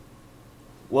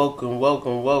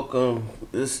Welcome.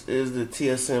 This is the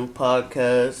TSM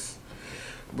podcast,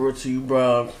 brought to you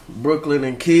by Brooklyn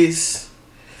and Keys.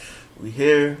 We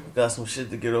here, got some shit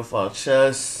to get off our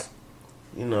chest.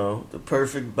 You know, the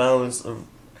perfect balance of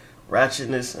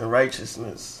ratchetness and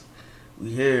righteousness. We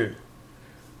here.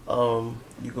 You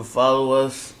can follow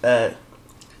us at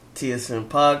TSM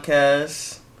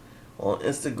Podcast on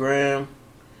Instagram.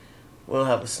 We don't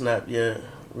have a snap yet.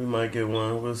 We might get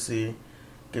one. We'll see.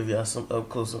 Give y'all some up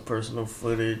close and personal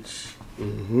footage.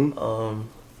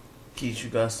 Keith, you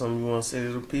got something you want to say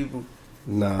to the people?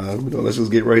 Nah, let's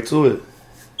just get right to it.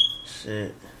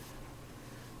 Shit.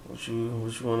 What you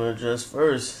want to address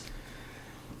first?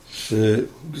 Shit.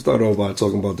 We start off by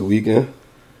talking about the weekend.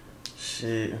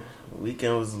 Shit.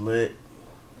 Weekend was lit.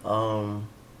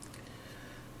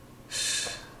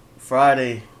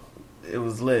 Friday, it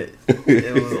was lit.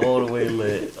 It was all the way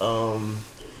lit.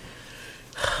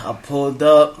 I pulled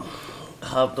up,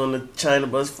 hopped on the China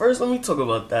bus. First, let me talk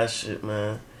about that shit,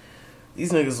 man.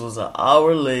 These niggas was an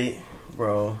hour late,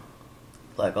 bro.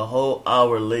 Like a whole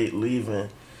hour late leaving.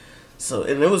 So,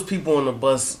 and there was people on the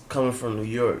bus coming from New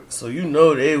York. So, you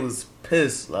know they was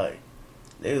pissed. Like,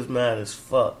 they was mad as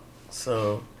fuck.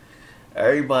 So,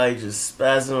 everybody just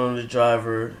spazzing on the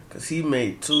driver. Because he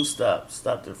made 2 stops.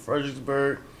 Stopped at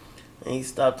Fredericksburg. And he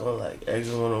stopped on, like,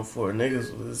 exit 104.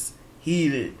 Niggas was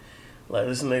heated. Like,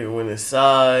 this nigga went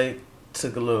inside,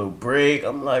 took a little break.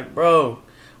 I'm like, bro,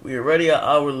 we already an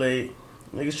hour late.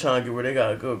 Niggas trying to get where they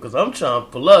gotta go. Because I'm trying to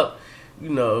pull up. You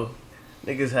know,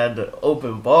 niggas had the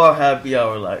open bar happy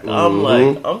hour. Like,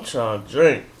 I'm trying to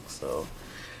drink. So,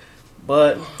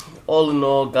 but all in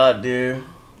all, got there,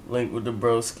 linked with the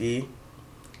broski.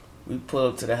 We pull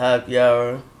up to the happy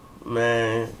hour.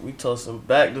 Man, we tossing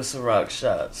back the Ciroc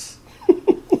shots.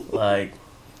 Like,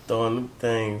 throwing them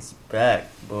things back,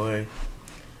 boy.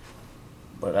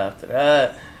 But after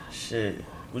that, shit.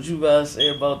 What you guys say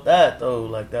about that, though?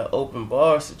 Like, that open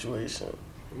bar situation.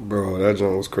 Bro, that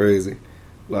joint was crazy.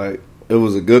 Like, it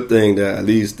was a good thing that at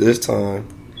least this time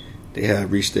they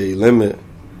had reached their limit.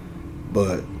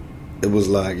 But it was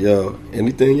like, yo,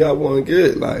 anything y'all want to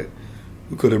get? Like,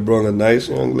 we could have brought a nice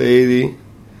young lady.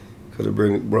 Could have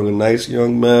brought a nice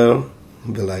young male.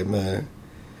 And be like, man,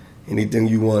 anything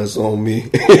you want is on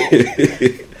me.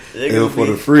 And for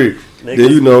the free. Then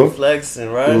you know, flexing,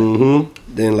 right?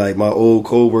 Then like my old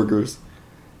co-workers,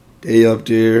 they up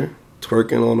there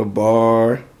twerking on the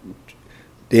bar,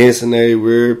 dancing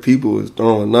everywhere. People was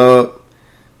throwing up.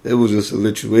 It was just a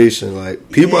situation. Like,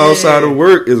 people outside of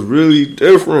work is really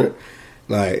different.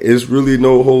 Like, it's really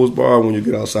no holds barred when you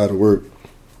get outside of work.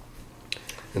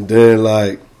 And then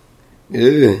like,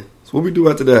 yeah. So what we do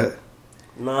after that?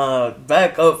 Nah,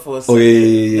 back up for a second.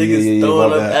 Niggas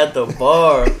throwing up at the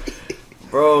bar.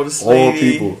 Bro, this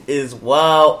lady is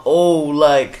wild old.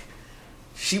 Like,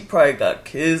 she probably got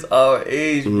kids our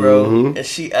age, bro. And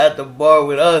she at the bar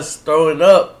with us throwing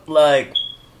up. Like,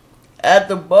 at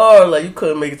the bar. Like, you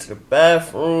couldn't make it to the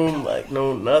bathroom. Like,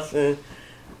 no, nothing.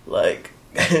 Like,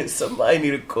 somebody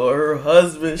need to call her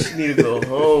husband. She need to go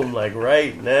home, like,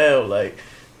 right now. Like,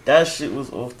 that shit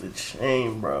was off the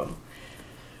chain, bro.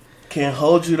 Can't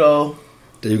hold you, though.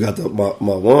 Then you got my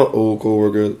one old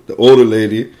coworker, the older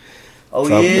lady. Oh,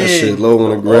 dropping yeah. that shit low on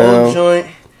the ground. Joint,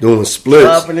 doing splits.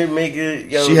 Dropping it, make it,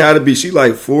 yo. She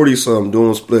like 40-something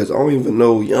doing splits. I don't even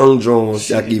know young Jones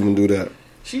that can even do that.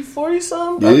 She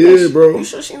 40-something? Yeah, bro. You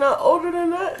sure she not older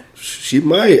than that? She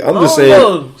might. I'm just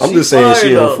saying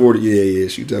she on 40. Yeah,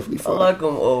 she definitely fire. I like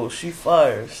them old. She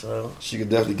fire, so. She could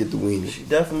definitely get the weenie. She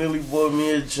definitely bought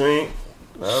me a drink.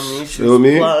 I mean, she Feel was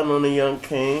me? plotting on the young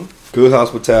king. Good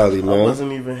hospitality, man. I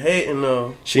wasn't even hating,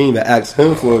 though. She didn't even ask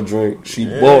him for a drink. She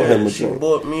bought him a drink. She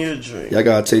bought me a drink. Y'all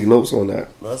gotta take notes on that.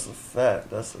 That's a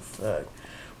fact.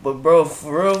 But, bro,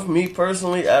 for real, me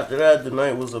personally, after that, the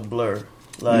night was a blur.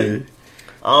 Like,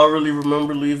 I don't really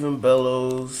remember leaving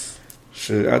Bellows.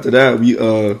 Shit, after that,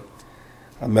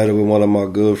 I met her with one of my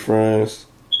good friends.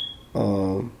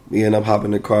 We ended up hopping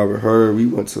in the car with her. We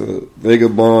went to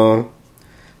Vagabond.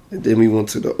 And then we went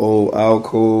to the old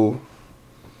Alcove.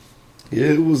 Yeah,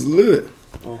 it was lit.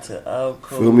 Went to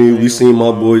Alcove. Feel me? We seen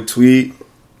my boy Tweet.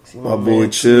 My boy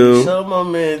Chill. Shout out my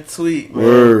man Tweet, man.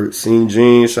 Word. Seen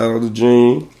Gene. Shout out to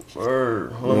Gene.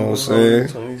 Word. You know what I'm saying?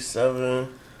 27.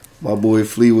 My boy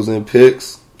Flea was in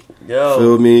pics. Yo.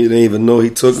 Feel me? They didn't even know he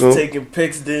took them. Taking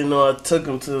pics, didn't know I took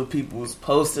them till people was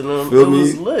posting them. Feel it me?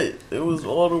 was lit. It was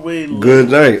all the way lit. Good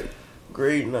night.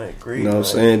 Great night. You know what I'm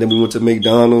saying? Then we went to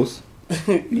McDonald's.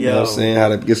 You know what I'm saying? Had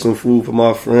to get some food for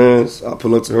my friends. I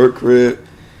pull up to her crib.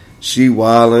 She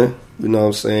wildin'. You know what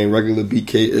I'm saying? Regular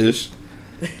BK-ish.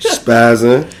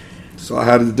 Spazzing. So I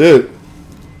had to dip.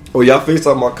 Oh, y'all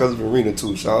FaceTime my cousin Marina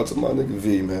too. Shout out to my nigga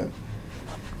V, man.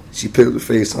 She picked up the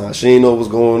FaceTime. She ain't know what's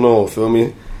going on, feel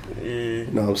me? Yeah. You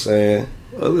know what I'm saying?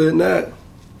 Other than that,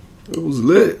 it was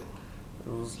lit. It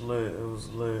was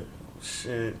lit.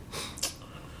 Shit.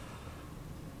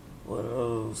 What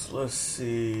else? Let's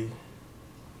see.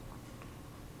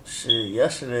 Shit,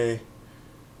 yesterday,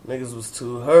 niggas was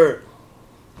too hurt.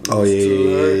 Oh,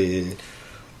 yeah.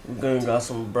 We gonna got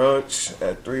some brunch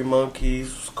at Three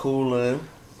Monkeys. Was cooling.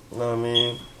 You know what I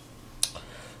mean?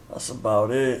 That's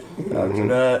about it. After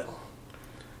that,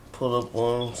 pull up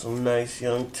on some nice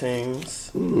young things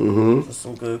for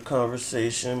some good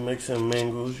conversation, mix and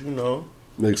mingles, you know.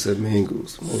 Mix and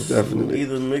mingles, most definitely.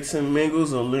 Either mix and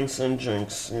mingles or links and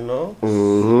drinks, you know.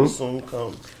 Soon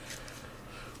come.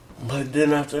 But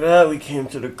then after that, we came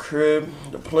to the crib.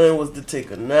 The plan was to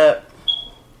take a nap.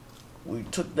 We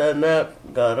took that nap,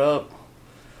 got up.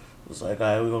 It was like, all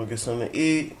right, we're gonna get something to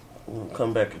eat. We'll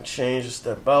come back and change and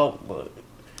step out, but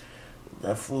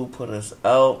that food put us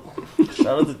out.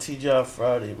 Shout out to TGI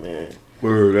Friday, man.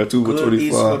 Word, that 2 for Good 25.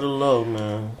 eats for the low,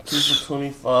 man. 2 for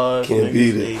 25. Can't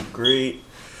beat it. Ate great.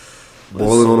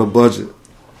 Balling on a budget.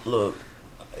 Look,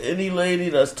 any lady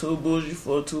that's too bougie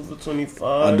for a 2 for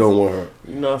 25, I don't want her.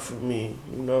 You're not for me.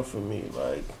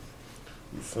 Like,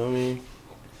 you feel me?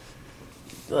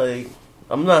 Like,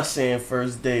 I'm not saying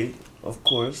first date, of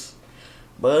course.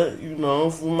 But, you know,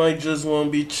 if we might just want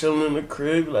to be chilling in the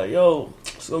crib, like, yo,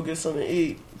 let's go get something to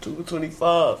eat. 2 for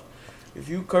 25. If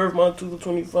you curve my 2 for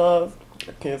 25,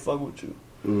 I can't fuck with you.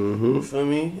 You feel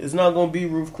me? It's not going to be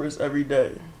Ruth Chris every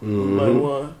day.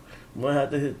 You might have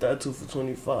to hit that 2 for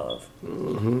 25. You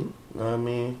know what I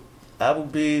mean?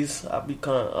 Applebee's, I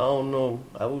don't know.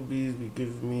 Applebee's be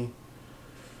giving me,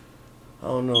 I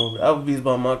don't know. Applebee's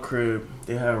by my crib,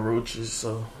 they have roaches,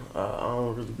 so I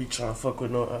don't really be trying to fuck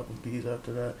with no Applebee's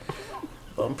after that.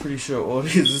 But I'm pretty sure all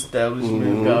these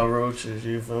establishments got roaches,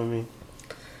 you feel me?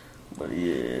 But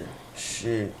yeah,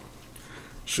 shit.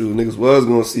 Shoot, niggas was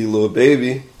gonna see Lil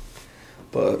Baby,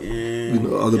 but Yeah. you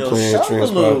know, other plans shout out to Lil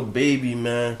transpired. Baby,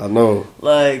 man. I know.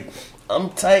 Like, I'm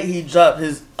tight he dropped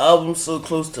his album so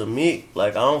close to me.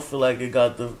 Like, I don't feel like it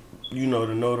got the, you know,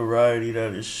 the notoriety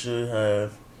that it should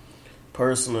have,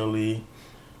 personally.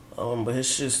 But his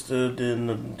shit still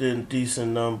did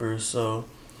decent numbers. So,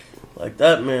 like,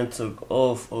 that man took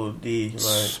off OD.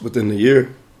 Like, Within the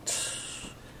year.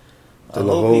 I The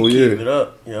hope whole he year. keep it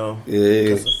up, yo. Yeah.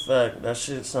 Because the fact, that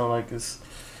shit sound like it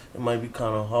might be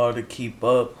kind of hard to keep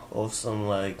up or some,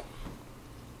 like,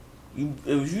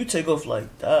 if you take off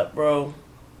like that, bro,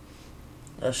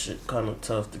 that shit kind of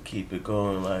tough to keep it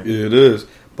going. Like, Yeah, it is.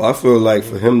 But I feel like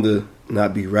for him to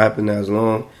not be rapping as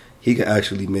long, he can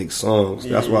actually make songs.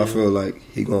 That's why I feel like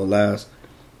he gonna last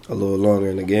a little longer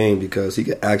in the game, because he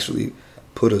can actually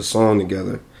put a song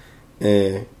together.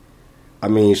 And I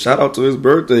mean, shout out to his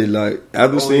birthday. Like,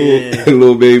 after seeing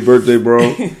Lil Baby birthday,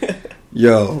 bro,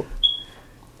 yo,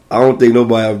 I don't think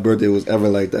nobody's birthday was ever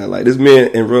like that. Like, this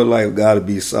man in real life gotta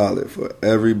be solid for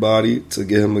everybody to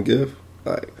give him a gift.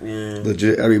 Like,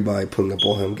 legit, everybody pulling up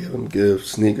on him, giving him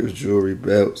gifts, sneakers, jewelry,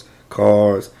 belts,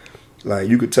 cars. Like,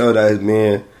 you could tell that his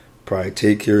man probably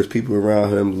take care of his people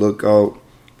around him, look out,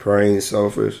 probably ain't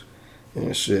selfish,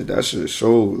 and shit. That shit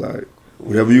showed. Like,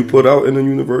 whatever you put out in the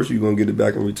universe, you're gonna get it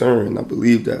back in return. And I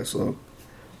believe that. So,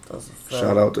 that's a fact.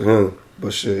 Shout out to him.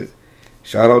 But shit,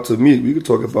 shout out to me. We could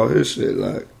talk about his shit.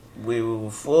 Like, wait,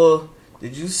 before,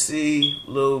 did you see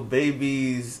Lil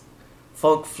Baby's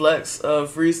Funk Flex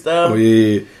freestyle? oh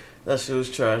yeah, that shit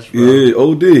was trash, bro. yeah,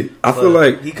 OD. I feel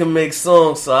like he can make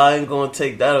songs, so I ain't gonna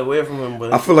take that away from him.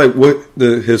 But I feel like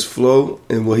his flow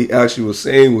and what he actually was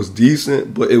saying was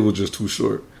decent, but it was just too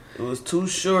short. it was too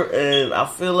short, and I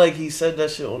feel like he said that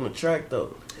shit on the track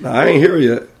though. Nah, I ain't hear it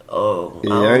yet. Oh,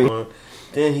 Yeah, I don't know.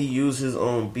 Then he used his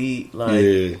own beat. Like,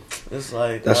 Yeah, it's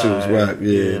like that shit was alright, whack.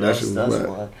 Yeah, that shit was that's whack.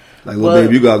 why. Like, Lil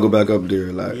Baby, you gotta go back up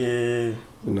there. Like, Yeah. you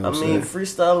know I what I'm mean, saying?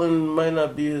 freestyling might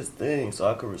not be his thing, so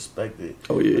I could respect it.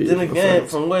 Oh yeah. But then yeah, again,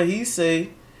 facts. from what he say,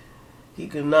 he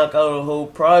could knock out a whole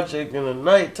project in a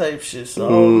night type shit. So I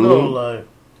don't know, like,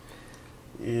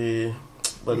 yeah.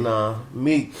 But nah,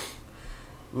 Meek,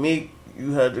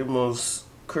 you had the most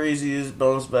craziest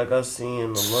bounce back I've seen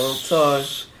in a long time.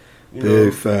 You know,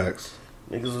 Big facts.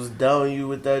 niggas was down you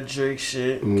with that Drake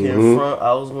shit. Can't front.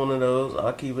 I was one of those.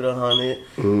 I'll keep it 100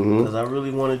 because I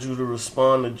really wanted you to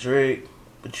respond to Drake,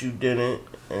 but you didn't,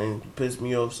 and you pissed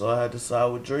me off. So I had to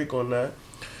side with Drake on that.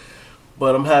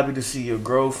 But I'm happy to see your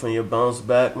growth and your bounce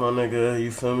back, my nigga.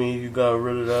 You feel me? You got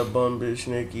rid of that bum bitch,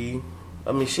 Nicki.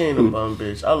 I mean, she ain't a bum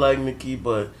bitch. I like Nicki,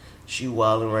 but she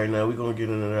wildin' right now. We gonna get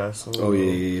into that soon. Oh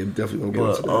yeah, definitely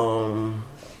gonna get into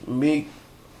that. Meek,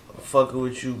 fucking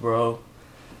with you, bro.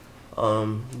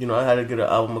 I had to get an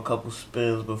album a couple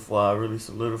spins before I really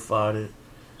solidified it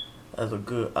as a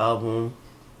good album.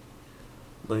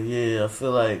 But yeah, I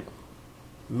feel like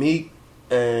Meek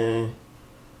and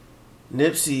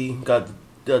Nipsey got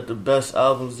the best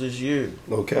albums this year.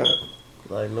 No cap.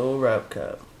 Like, no rap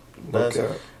cap. No Best.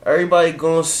 cap. Everybody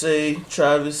gonna say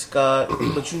Travis Scott,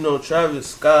 but Travis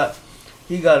Scott,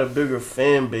 he got a bigger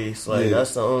fan base. Like,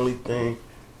 that's the only thing.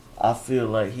 I feel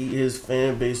like his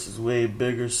fan base is way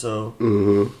bigger. So,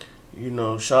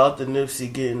 shout out to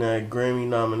Nipsey getting that Grammy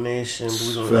nomination.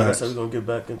 But like I said, we're gonna get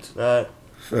back into that.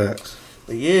 Facts.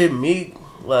 But yeah, Meek.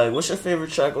 Like, what's your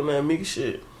favorite track on that Meek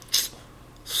shit?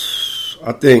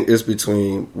 I think it's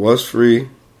between What's Free,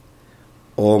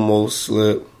 Almost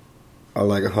Slip. I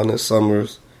like 100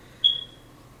 Summers.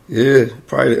 Yeah,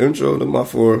 probably the intro to my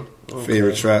 4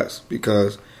 favorite tracks,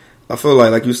 because I feel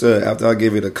like you said, after I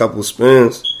gave it a couple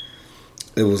spins,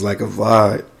 it was like a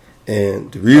vibe.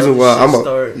 And the reason why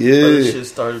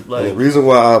the reason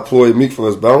why I applaud Meek for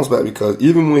his bounce back, because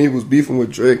even when he was beefing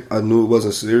with Drake, I knew it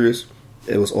wasn't serious.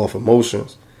 It was off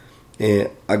emotions. And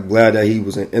I'm glad that he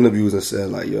was in interviews and said,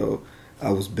 like, yo,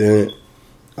 I was bent.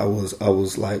 I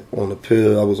was like on the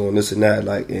pill. I was on this and that,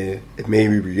 like, and it made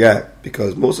me react,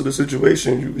 because most of the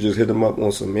situations you could just hit him up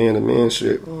on some man to man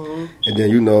shit, and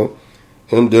then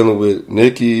him dealing with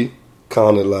Nicki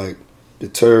kind of like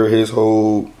deter his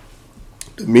whole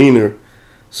demeanor.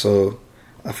 So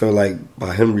I feel like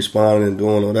by him responding and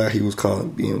doing all that, he was kind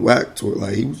of being whacked to it.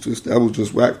 Like, that was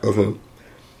just whack of him.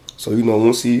 So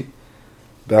once he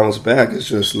bounced back, it's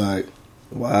just like,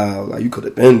 wow, like, you could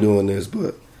have been doing this,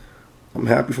 but. I'm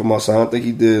happy for my son. I think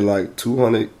he did like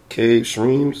 200K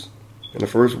streams in the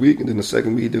first week, and then the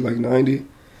second week he did like 90.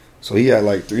 So he had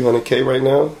like 300K right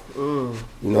now. You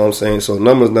know what I'm saying? So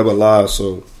numbers never lie.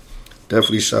 So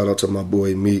definitely shout out to my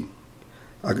boy Meek.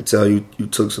 I could tell you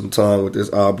took some time with this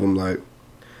album. Like,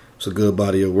 it's a good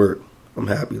body of work. I'm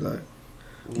happy. Like,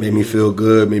 made me feel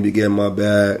good. Made me get in my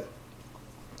bag.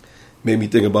 Made me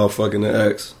think about fucking the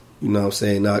ex. You know what I'm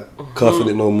saying? Not cuffing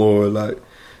it no more. Like.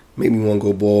 Made me want to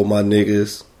go ball my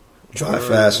niggas, drive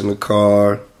fast in the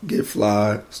car, get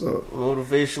fly. So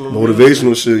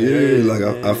motivational shit. Yeah, like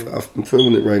I'm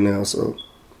feeling it right now. So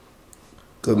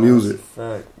good music. That's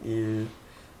a fact.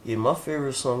 Yeah. My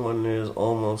favorite song on there is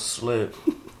Almost Slip.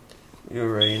 You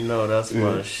already know that's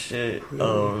my shit.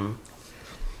 You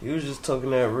was just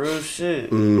talking that real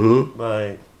shit.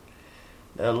 Like.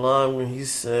 That line when he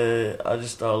said, I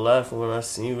just started laughing when I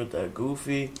seen you with that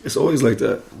Goofy. It's always like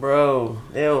that. Bro,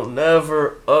 they don't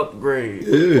never upgrade.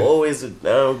 Yeah. Always a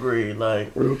downgrade.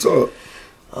 Like, real talk.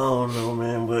 I don't know,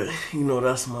 man, but,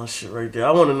 that's my shit right there.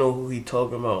 I want to know who he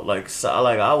talking about. Like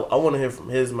I want to hear from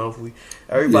his mouth.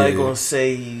 Everybody going to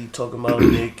say he talking about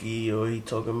Nicki or he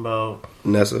talking about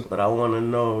Nessa. But I want to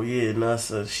know,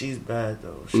 Nessa, she's bad,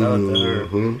 though. Shout out to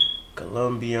her.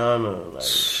 Colombiana, like,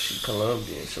 she's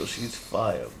Colombian, so she's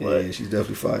fire. But yeah, she's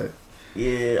definitely fire.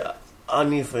 Yeah, I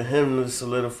need for him to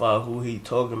solidify who he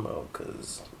talking about,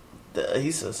 because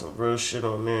he said some real shit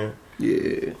on there.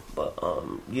 Yeah. But,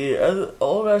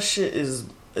 all that shit is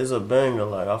a banger.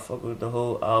 Like, I fuck with the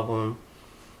whole album.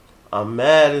 I'm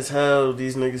mad as hell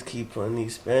these niggas keep putting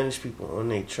these Spanish people on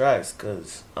their tracks,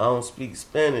 because I don't speak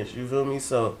Spanish, you feel me?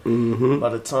 So, by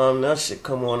the time that shit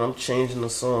come on, I'm changing the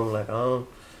song. Like,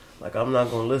 I'm not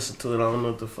going to listen to it. I don't know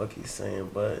what the fuck he's saying.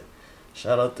 But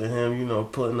shout out to him,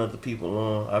 putting other people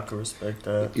on. I can respect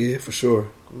that. Yeah, for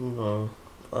sure.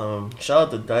 Shout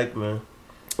out to Dykeman.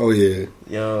 Oh, yeah.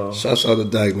 Yo. Shout out to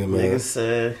Dykeman, man.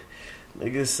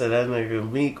 Niggas said that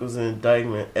nigga Meek was in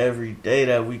Dykeman every day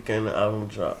that weekend the album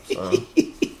dropped, son.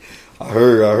 I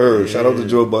heard. Yeah. Shout out to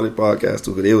Joe Buddy Podcast,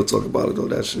 too, because they were talking about it, though,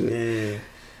 that shit. Yeah.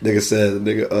 Nigga said,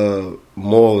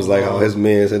 Moore was like how his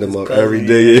mans hit him up every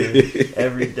day.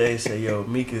 Every day say, yo,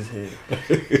 Meek is here.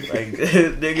 Like,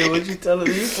 nigga, what you telling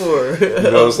me for? You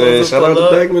know what I'm saying? Shout out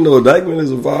to Dykeman, though. Dykeman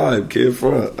is a vibe, kid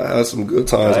front. I had some good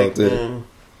times out there.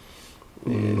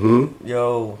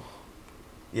 Yo,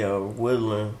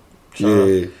 Woodland.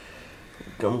 Yeah.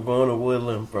 I'm going to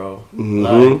Woodland, bro.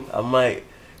 Like, I might,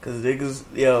 because niggas,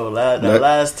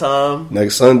 last time.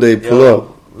 Next Sunday, pull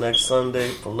up. Next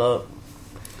Sunday, pull up.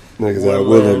 Niggas out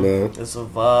Woodland, man. It's a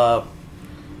vibe.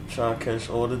 Trying to catch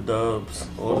all the dubs,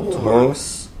 all the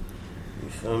twerks. You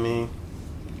feel me?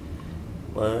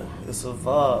 But it's a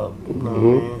vibe. You know what I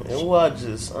mean? And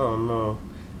I don't know.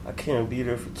 I can't be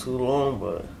there for too long,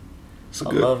 but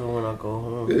I love it when I go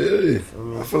home. Yeah. You feel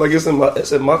me? I feel like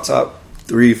it's in my top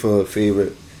 3 for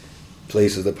favorite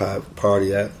places to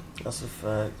party at. That's a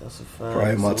fact.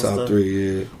 Probably my top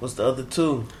 3, yeah. What's the other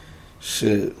 2?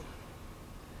 Shit.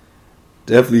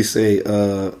 Definitely say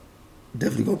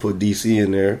Definitely gonna put DC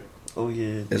in there. Oh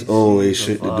yeah, There's DC always is a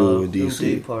shit to vibe. do in Them DC.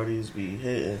 day parties be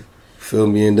hitting. Feel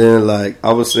me? And then like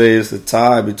I would say it's a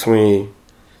tie between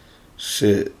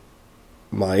shit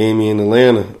Miami and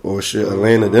Atlanta, or shit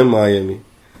Atlanta then Miami.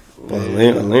 But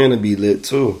Atlanta be lit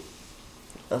too.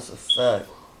 That's a fact.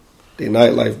 The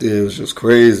nightlife there was just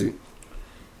crazy.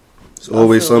 It's I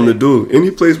always feel something like- to do.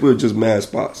 Any place with just mad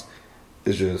spots,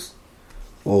 it's just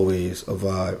always a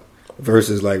vibe.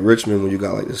 Versus like Richmond, when you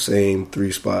got like the same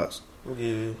 3 spots.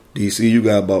 Yeah. DC, you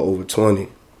got about over 20.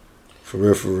 For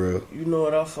real, for real. You know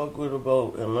what I fuck with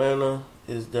about Atlanta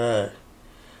is that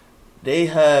they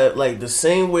had like the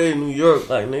same way in New York,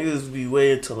 like niggas be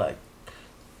waiting till like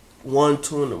 1,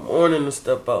 2 in the morning to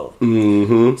step out.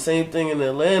 Mm-hmm. Same thing in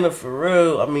Atlanta for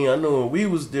real. I mean, I know when we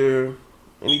was there,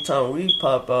 anytime we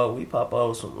pop out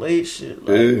with some late shit. Like,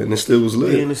 Yeah, and it still was be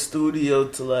in lit. the studio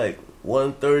till like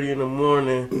 1:30 in the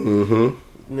morning.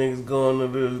 Mm-hmm. Niggas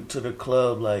going to the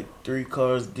club like 3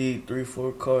 cars deep,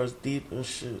 3-4 cars deep and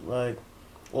shit, like,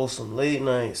 or some late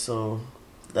night. So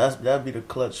that'd be the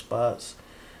clutch spots.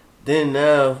 Then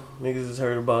now niggas has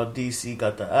heard about DC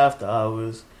got the after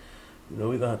hours. You know,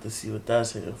 we gonna have to see what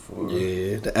that's hitting for.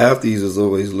 Yeah, the afties is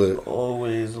always lit.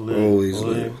 Always lit. Always boy.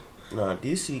 lit. Nah,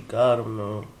 DC got them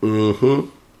though. Mm-hmm.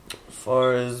 As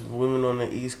far as women on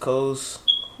the East Coast,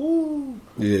 whoo,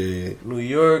 Yeah. New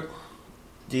York,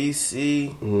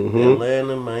 DC, Mm-hmm.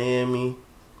 Atlanta, Miami.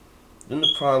 Then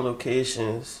the prime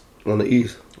locations On the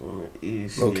east. on the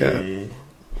East. Okay. Yeah.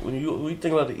 When you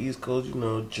think about the East Coast, you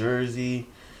know, Jersey.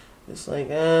 It's like,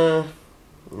 nah,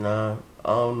 I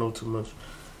don't know too much.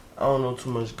 I don't know too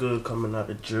much good coming out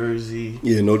of Jersey.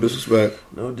 Yeah, no disrespect.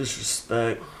 No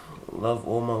disrespect. Love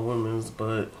all my women's,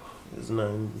 but it's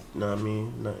nothing. Not me.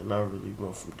 Not really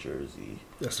going from Jersey.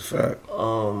 That's a fact.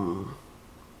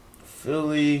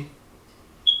 Philly.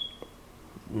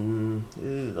 I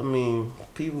mean,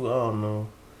 people. I don't know.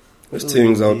 There's Philly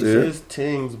things out decent. there. There's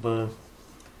things, but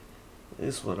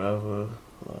it's whatever.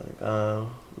 Like I'm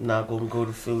not gonna go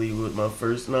to Philly with my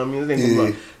first. No, I mean, it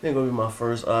ain't gonna be my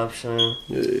first option.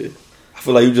 Yeah. I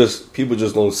feel like people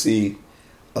just don't see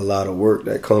a lot of work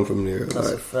that come from there. That's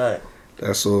a Like, fact.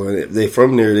 that's all. And if they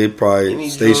from there, they probably Any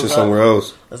stationed Jones somewhere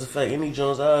else. That's a fact. Any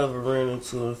Jones I ever ran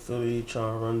into in Philly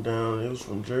trying to run down, it was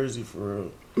from Jersey for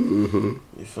real. Mm-hmm.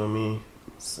 You feel me?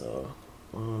 So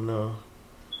I don't know.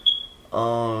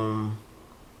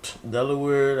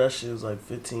 Delaware, that shit was like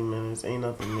 15 minutes. Ain't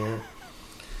nothing there.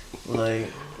 Like,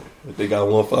 They got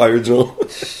one fire joint.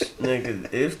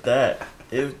 nigga, if that,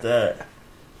 like,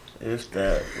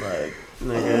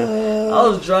 nigga, I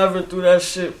was driving through that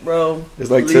shit, bro. It's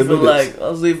like 10 minutes. Like, I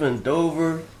was leaving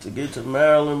Dover to get to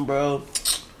Maryland, bro.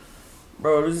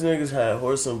 Bro, these niggas had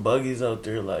horse and buggies out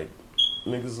there, like,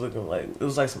 niggas looking like, it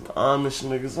was like some Amish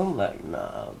niggas. I'm like,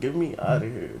 nah, get me out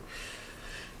of here.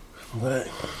 But,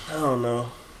 I don't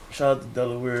know. Shout out to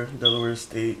Delaware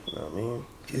State, you know what I mean?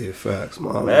 Yeah, facts.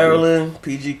 Mom, Maryland,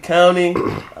 PG County,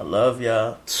 I love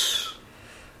y'all.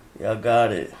 Y'all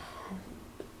got it.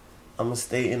 I'm gonna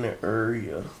stay in the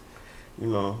area. You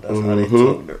know, that's how they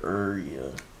talk, the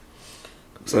area.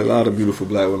 There's a lot of beautiful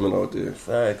black women out there.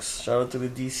 Facts. Shout out to the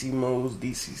DC Mo's,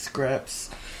 DC Scraps.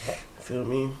 Feel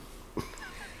me?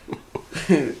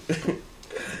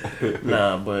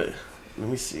 Nah, but let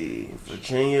me see.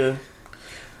 Virginia.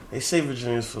 They say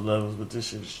Virginia's for lovers, but this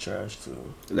shit is trash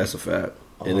too. That's a fact.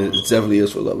 And it definitely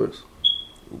is for lovers.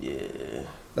 Yeah.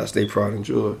 That's their pride and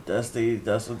joy. That's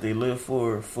what they live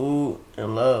for. Food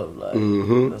and love. Like,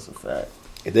 Mhm. that's a fact.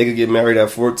 If they could get married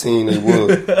at 14, they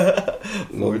would.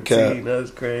 No 14, cap.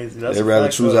 that's crazy. That's They'd a rather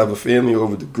fact, choose to though. have a family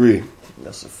over degree.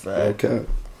 That's a No fact. cap.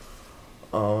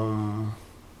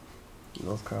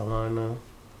 North Carolina.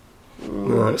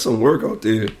 Nah, there's some work out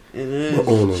there. It is. But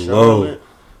on the Charlotte.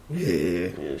 Yeah.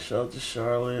 Yeah, shout out to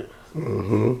Charlotte. Shout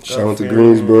out to Fairfield,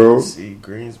 Greensboro, See,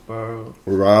 Greensboro.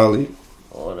 Raleigh.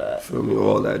 All that. Feel me?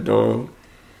 All that Durham.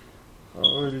 I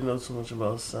don't really know too much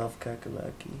about South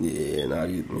Kakalaki. Yeah, not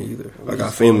me either. We I got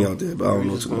just family gonna- out there, but I don't we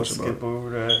know just too gonna much about skip it. over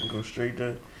that and go straight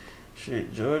to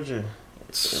shit, Georgia.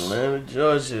 Atlanta,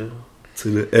 Georgia. To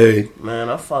the A. Man,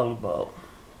 I follow about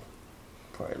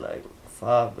probably like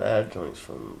 5 bad joints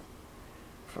from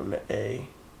the A.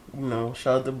 You know,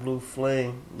 shout out to Blue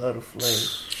Flame, love the Flame.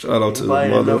 Shout out to the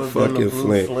Anybody that never been to motherfucking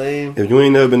Blue Flame. If you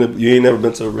ain't never been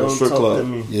to a real Don't strip talk to club.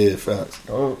 me. Yeah, facts.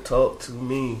 Don't talk to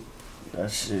me. That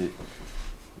shit.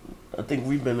 I think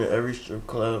we've been to every strip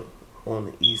club on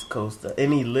the East Coast.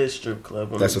 Any lit strip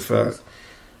club on That's the a East fact.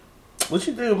 Coast. What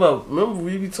you think about? Remember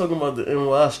we be talking about the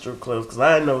NY strip clubs because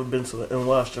I ain't never been to an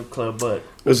NY strip club, but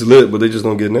It's lit, but they just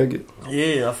don't get naked.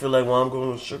 yeah, I feel like when I'm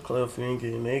going to a strip club, if you ain't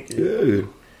getting naked, Yeah.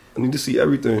 I need to see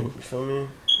everything. you feel me?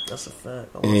 That's a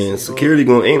fact. And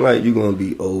security ain't like you gonna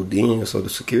be ODing, so the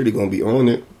security gonna be on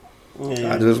it.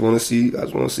 Yeah. I just want to see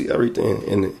everything,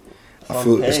 and I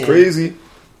feel it's crazy.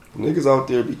 Niggas out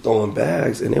there be throwing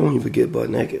bags and they won't even get butt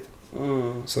naked.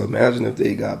 So imagine if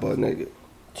they got butt naked.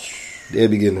 They'd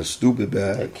be getting a stupid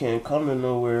bag. They can't come to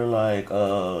nowhere like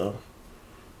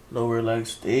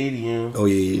Stadium. Oh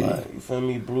yeah. Like, you feel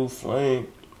me? Blue Flame.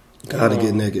 Gotta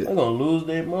get naked. They're gonna lose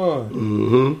their mind.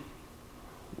 Mm-hmm.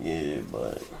 Yeah,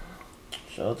 but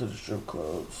shout out to the strip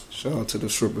clubs. Shout out to the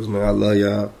strippers, man. I love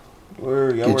y'all.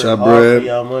 Y'all get work y'all hard bread. for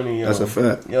y'all money, yo. That's a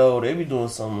fact. Yo, they be doing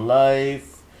some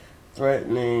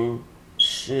life-threatening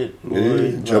shit, boy.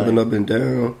 Yeah, jumping up and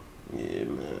down. Yeah,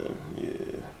 man.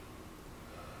 Yeah.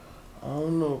 I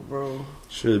don't know, bro.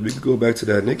 Shit, we could go back to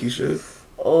that Nicki shit.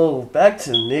 Oh, back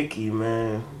to Nicki,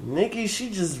 man. Nicki, she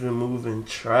just been moving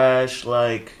trash.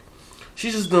 Like,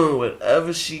 she's just doing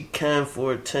whatever she can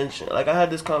for attention. Like, I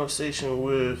had this conversation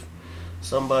with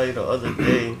somebody the other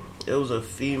day. It was a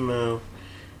female.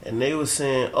 And they was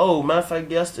saying, oh, matter of fact,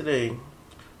 yesterday,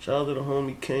 shout out to the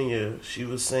homie Kenya, she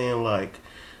was saying, like,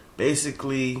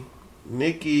 basically,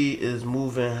 Nicki is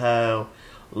moving how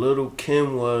Lil'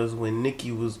 Kim was when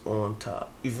Nicki was on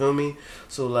top. You feel me?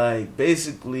 So, like,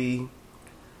 basically,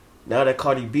 now that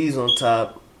Cardi B's on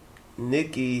top,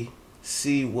 Nicki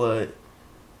see what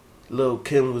Lil'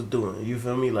 Kim was doing. You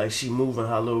feel me? Like, she moving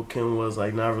how Lil' Kim was,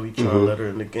 like, not really trying to let her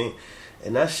in the game.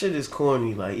 And that shit is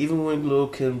corny. Like, even when Lil'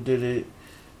 Kim did it,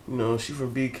 you know, she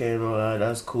from BK and all that,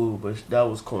 that's cool, but that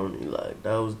was corny. Like,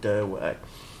 that was dead whack.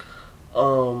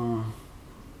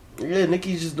 Yeah,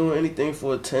 Nicki's just doing anything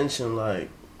for attention. Like,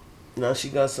 now she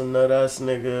got some nut-ass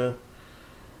nigga.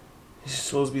 She's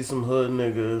supposed to be some hood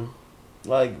nigga.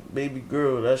 Like, baby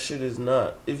girl, that shit is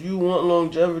not. If you want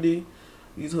longevity,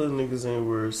 these hood niggas ain't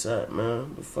where it's at,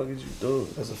 man. The fuck is you doing?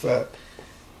 That's a fact.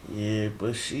 Yeah,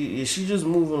 but she just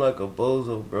moving like a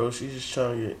bozo, bro. She just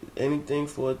trying to get anything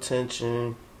for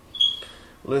attention.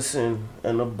 Listen,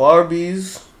 and the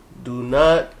Barbies do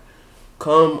not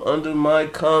come under my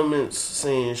comments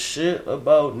saying shit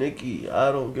about Nicki.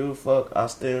 I don't give a fuck. I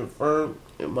stand firm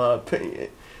in my opinion.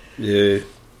 Yeah.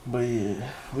 But yeah,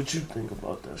 what you think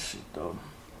about that shit though?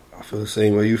 I feel the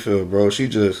same way you feel, bro. She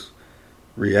just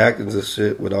reacting to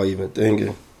shit without even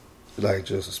thinking. Like,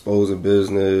 just exposing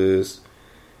business,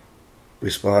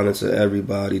 responding to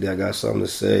everybody that got something to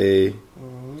say.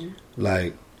 Mm-hmm.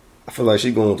 Like, I feel like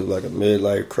she going through like a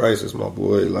midlife crisis, my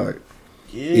boy. Like,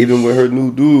 yeah, even with her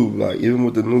new dude, like, even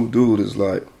with the new dude, it's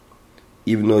like,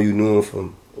 even though you knew him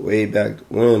from way back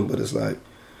when, but it's like,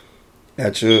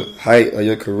 at your height of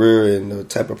your career and the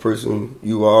type of person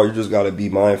you are, you just got to be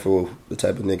mindful of the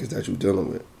type of niggas that you're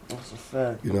dealing with. That's a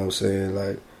fact. You know what I'm saying?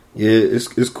 Like, yeah,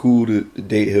 it's cool to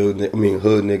date hood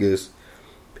niggas.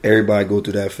 Everybody go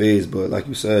through that phase, but like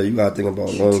you said, you got to think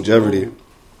about longevity.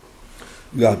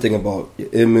 You got to think about your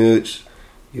image,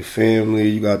 your family.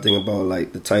 You got to think about,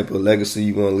 like, the type of legacy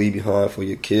you're going to leave behind for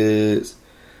your kids.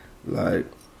 Like,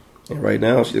 and right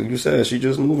now, like you said, she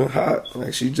just moving hot.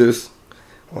 Like, she just,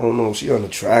 I don't know, she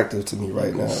unattractive to me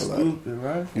right now. Like, stupid,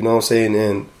 right? You know what I'm saying?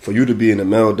 And for you to be in a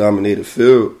male-dominated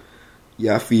field,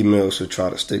 y'all females should try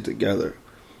to stick together.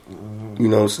 Mm-hmm. You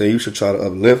know what I'm saying? You should try to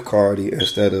uplift Cardi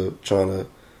instead of trying to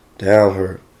down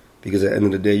her. Because at the end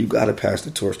of the day, you got to pass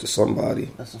the torch to somebody.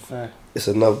 That's a fact. It's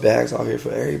enough bags out here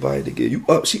for everybody to get. You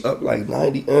up. She up like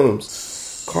 90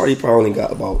 M's. Cardi probably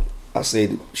got about, I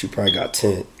say she probably got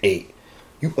 10, 8.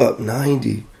 You up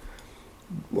 90.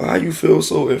 Why you feel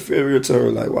so inferior to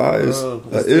her? Like, why is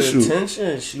an issue?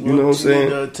 Attention. She you know what I'm saying?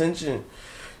 The attention.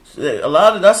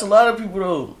 That's a lot of people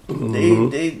though. Mm-hmm.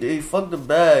 They fuck the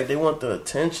bag. They want the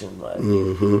attention. Like,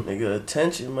 nigga,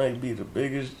 attention might be the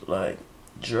biggest like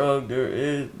drug there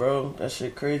is, bro. That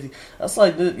shit crazy. That's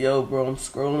like this, yo, bro. I'm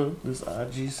scrolling this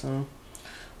IG son.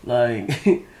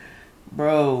 Like,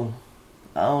 bro,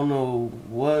 I don't know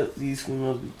what these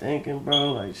females be thinking,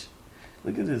 bro. Like,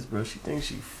 look at this, bro. She thinks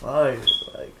she fired.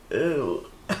 Like, ew.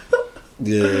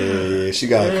 Yeah. She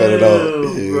gotta cut it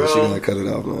out. Yeah, bro. She gotta cut it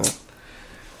out, man.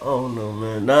 I don't know,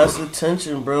 man. Nah, it's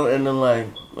attention, bro. And then, like,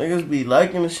 niggas be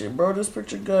liking the shit, bro. This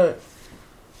picture got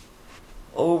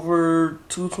over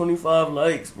 225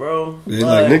 likes, bro. Yeah,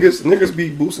 like niggas be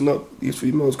boosting up these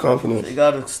females' confidence. They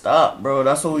gotta stop, bro.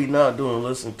 That's what we not doing.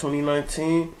 Listen,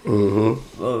 2019,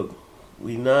 look,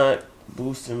 we not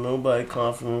boosting nobody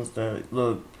confidence. That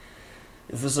look,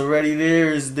 if it's already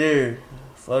there, it's there.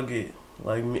 Fuck it.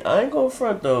 Like me, I ain't gonna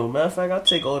front though. Matter of fact, I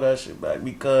take all that shit back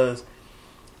because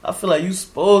I feel like you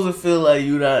supposed to feel like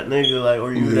you that nigga, like,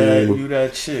 or you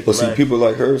that chick. But see, like, people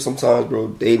like her sometimes, bro,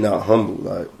 they not humble,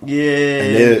 like.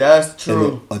 Yeah, that's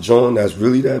true. And a Joan that's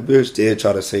really that bitch, they'll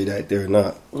try to say that they're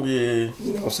not. Yeah. You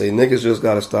know what I'm saying? Niggas just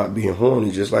gotta stop being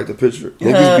horny, just like the picture.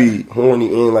 Niggas be horny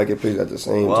and like a picture at the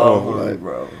same time. Like,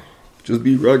 bro. Just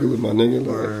be regular, my nigga.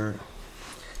 Like.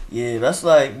 Yeah, that's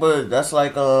like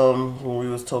when we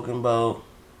was talking about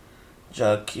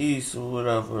Jacquees or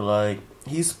whatever, like,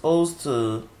 he's supposed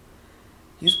to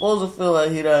feel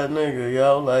like he that nigga,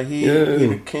 yo. Like, he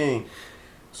the king.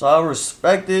 So I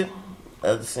respect it.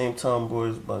 At the same time,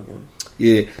 boys bugging.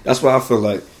 Yeah, that's why I feel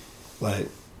like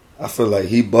I feel like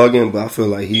he bugging, but I feel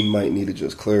like he might need to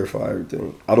just clarify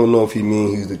everything. I don't know if he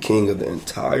means he's the king of the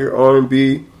entire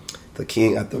R&B, the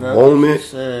king at the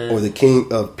moment, or the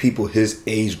king of people his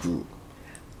age group.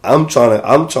 I'm trying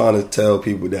to tell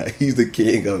people that he's the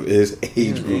king of his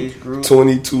age group.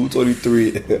 22,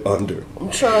 23 and under.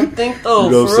 I'm trying to think though.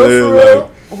 You know what I'm saying?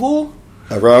 Like, who?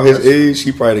 Around his age,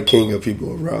 he probably the king of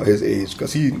people around his age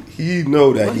because he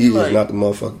know that he is not the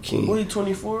motherfucking king. What, he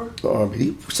 24?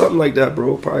 Something like that,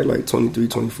 bro. Probably like 23,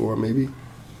 24, maybe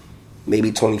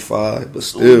 25, but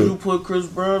still. Would you put Chris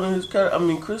Brown in his category? I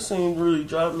mean, Chris ain't really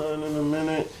dropped nothing in a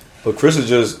minute. But Chris is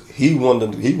just he one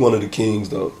of the kings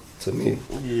though to me.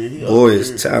 Yeah, he boy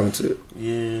is talented.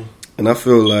 Yeah, and I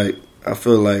feel like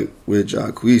with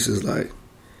Jacquees is like,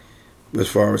 as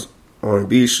far as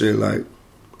R&B shit, like.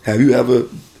 Have you ever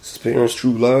experienced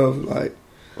true love? Like,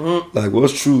 like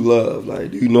what's true love?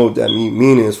 Like, do you know what that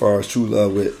meaning as far as true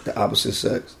love with the opposite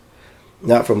sex?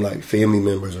 Not from like family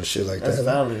members or shit like that's that.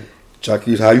 That's valid.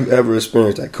 Jacquees, how you ever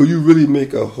experienced that? Could you really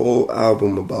make a whole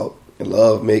album about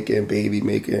love making, baby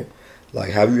making? Like,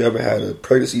 have you ever had a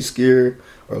pregnancy scare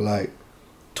or like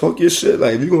talk your shit?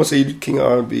 Like, if you're gonna say you king of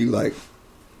R&B, like.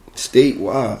 State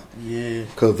why? Yeah,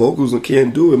 because vocals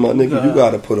can't do it, my nigga. You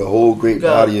gotta put a whole great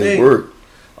body in work.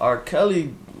 R.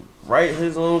 Kelly write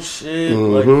his own shit,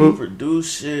 like he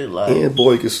produce shit, like, and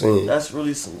boy can sing. That's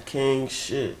really some king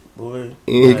shit, boy. And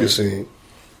he can sing.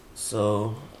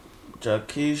 So,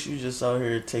 Jacquees, you just out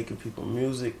here taking people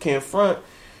music. Can't front.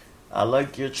 I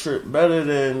like your trip better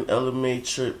than LMA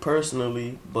trip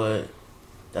personally, but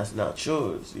that's not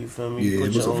yours. You feel me? Yeah,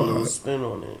 put your own little spin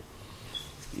on it.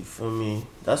 You feel me?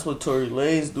 That's what Tory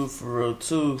Lanez do for real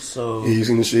too. So yeah, you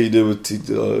seen the shit he did with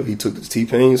he took the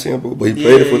T-Pain sample, but he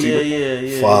played it for T-Pain.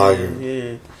 Yeah, fire.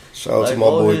 Yeah. Shout out to my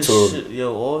boy Tory.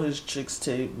 All his chicks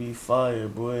tape be fire,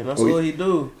 boy, and that's what he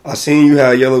do. I seen you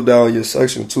had Yellow down your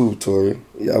section too, Tory.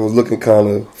 Yeah, I was looking kind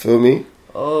of, feel me?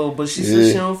 Oh, but she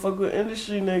said she don't fuck with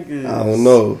industry niggas. I don't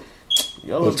know.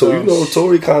 Yellow you know,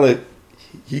 Tory kind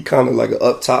of like an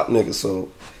up top nigga,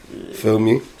 so. Yeah. Feel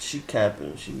me? She be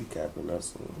capping.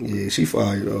 That's yeah, she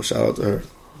fire though. Shout out to her.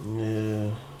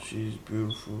 Yeah, she's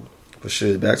beautiful. But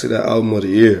shit, back to that album of the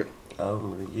year.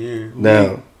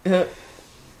 Now,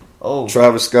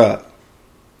 Travis Scott.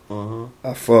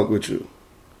 I fuck with you,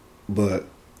 but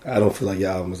I don't feel like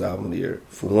your album is album of the year.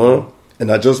 For one,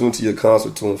 and I just went to your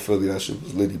concert too in Philly. That shit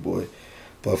was litty, boy.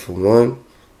 But for one,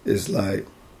 it's like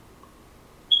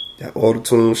that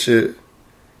auto-tune shit.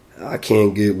 I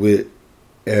can't get with.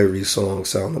 Every song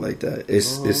sounded like that. It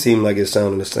seemed like it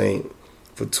sounded the same.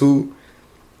 For two,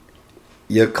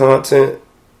 your content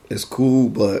is cool,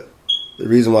 but the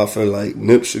reason why I feel like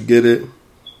Nip should get it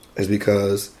is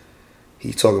because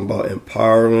he's talking about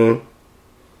empowering.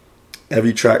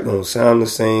 Every track don't sound the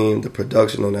same. The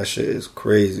production on that shit is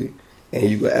crazy. And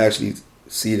you could actually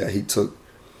see that he took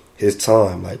his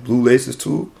time. Like Blue Laces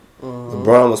too.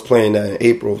 LeBron was playing that in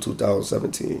April of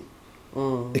 2017.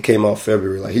 It came out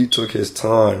February. Like he took his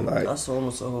time. Like that's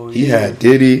almost a whole year. He had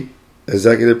Diddy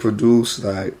executive produce.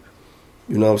 Like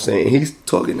you know what I'm saying. And he's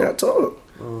talking that talk.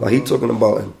 Like he talking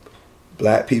about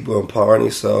black people empowering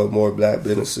themselves, more black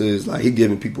businesses. Like he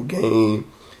giving people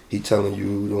game. He telling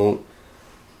you don't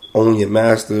own your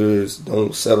masters.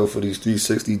 Don't settle for these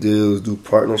 360 deals. Do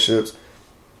partnerships.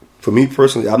 For me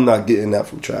personally, I'm not getting that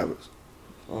from Travis.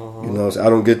 You know what I'm saying? I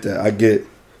don't get that. I get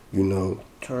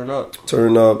Turn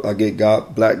up. I get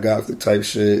black gothic type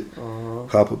shit.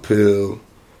 Pop a pill.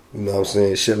 You know what I'm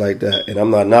saying? Shit like that. And I'm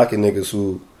not knocking niggas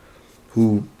who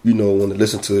want to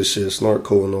listen to this shit, snort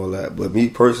coke and all that. But me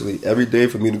personally, every day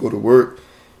for me to go to work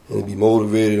and be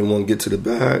motivated and want to get to the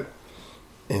bag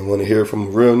and want to hear from a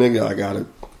real nigga, I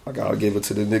gotta give it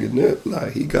to the nigga Nip.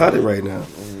 Like he got it right now.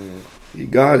 He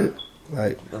got it.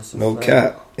 Like no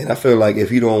cap. And I feel like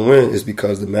if he don't win, it's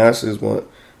because the masses want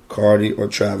Cardi or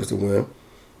Travis to win.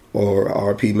 Or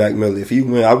RP Mac Miller. If he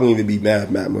win, I wouldn't even be mad if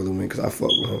Mac Miller win because I fuck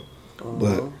with him.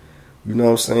 But, you know what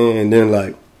I'm saying? And then,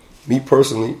 like, me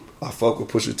personally, I fuck with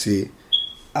Pusha T.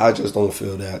 I just don't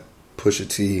feel that Pusha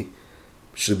T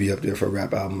should be up there for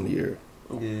rap album of the year.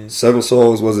 Yeah. 7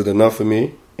 songs wasn't enough for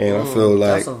me, and I feel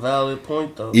like that's a valid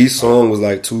point though. each song was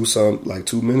like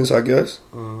 2 minutes, I guess.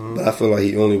 Mm-hmm. But I feel like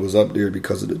he only was up there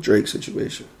because of the Drake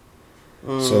situation.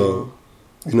 So,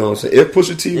 you know what I'm saying? If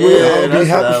Pusha T win, I'll be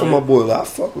happy for my boy. Like, I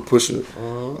fuck with Pusha.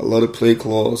 I love to play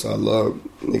claws. I love,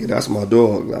 nigga, that's my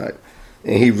dog. Like,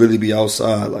 and he really be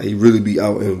outside. Like, he really be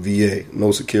out in VA.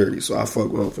 No security. So I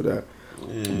fuck with him for that.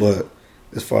 Yeah. But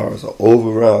as far as an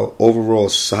overall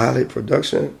solid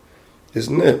production, it's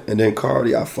Nip. And then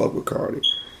Cardi, I fuck with Cardi.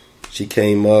 She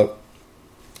came up.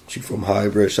 She from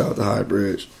Highbridge. Shout out to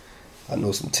Highbridge. I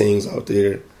know some teams out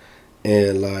there.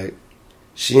 And, like,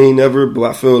 she ain't never, but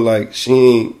I feel like she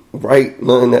ain't write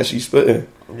nothing that she's spitting.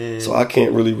 Yeah. So I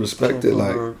can't really respect it.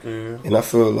 Like, and I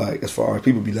feel like, as far as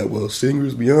people be like, well,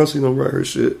 singers, Beyonce don't write her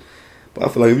shit. But I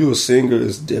feel like if you a singer,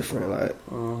 it's different. Like,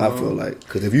 I feel like,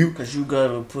 because you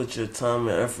gotta put your time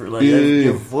and effort. Like,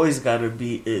 your voice gotta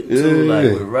be it too.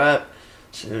 Like, with rap,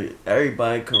 shit,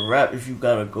 everybody can rap if you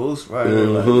got a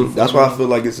ghostwriter. Like, that's why I feel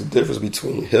like it's a difference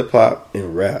between hip hop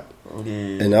and rap.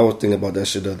 Yeah. And I was thinking about that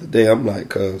shit the other day. I'm like,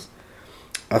 cause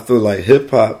I feel like hip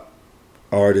hop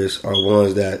artists are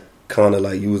ones that kind of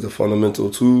like use the fundamental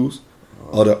tools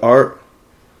of the art,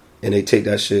 and they take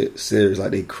that shit serious,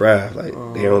 like they craft, like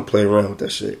they don't play around with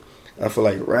that shit. I feel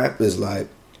like rap is like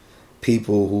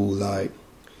people who like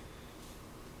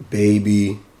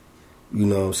Baby, you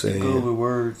know what I'm saying? Good with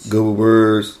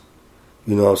words.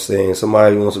 You know what I'm saying?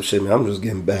 Somebody wants some shit, man, I'm just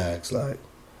getting bags. Like,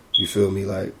 you feel me?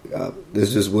 Like, this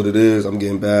is just what it is. I'm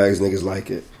getting bags. Niggas like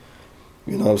it.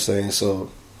 You know what I'm saying? So,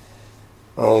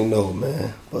 I don't know,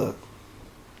 man. But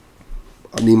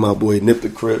I need my boy Nip the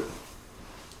Crip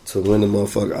to win the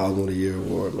motherfucker Album of the Year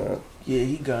award, man. Yeah,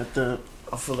 he got that.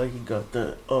 I feel like he got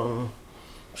that.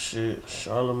 Shit,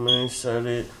 Charlamagne said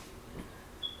it.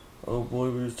 Oh boy,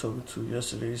 we was talking to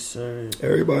yesterday said it.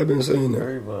 Everybody been saying that.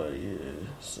 Everybody, yeah.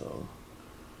 So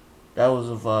that was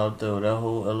a vibe though. That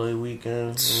whole LA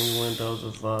weekend when we went, that was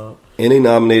a vibe. And they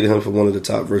nominated him for one of the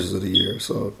top verses of the year.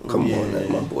 So come on,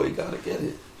 man, my boy gotta get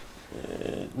it.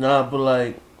 Yeah. Nah, but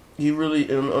like he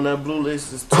really on that Blue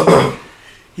Laces tour,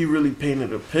 he really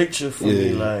painted a picture for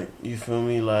me. Like, you feel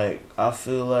me? Like, I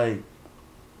feel like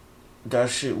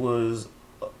that shit was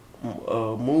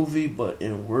a movie, but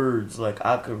in words. Like,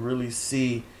 I could really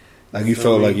see. Like, you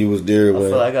felt like you was there when I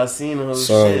feel like I seen the whole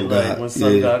shit. Like, when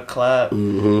Son got clapped.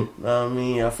 Know what I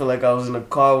mean? I feel like I was in the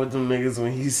car with them niggas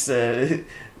when he said,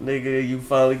 nigga, you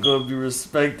finally gonna be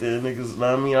respected. Niggas,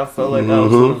 know what I mean? I felt like I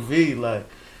was in a V. Like,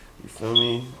 you feel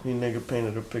me? He nigga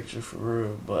painted a picture for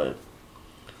real. But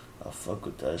I fuck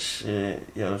with that shit.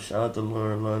 Yo, shout out to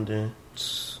Lauren London.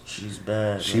 She's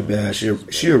bad. She bad. She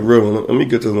a real one. Let me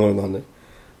get to Lauren London.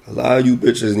 A lot of you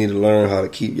bitches need to learn how to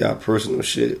keep y'all personal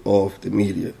shit off the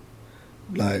media.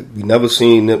 Like, we never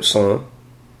seen Nip's son.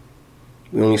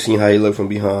 We only seen how he looked from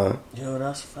behind. Yo,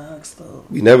 that's facts, though.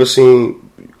 We never seen,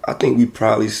 I think we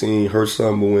probably seen her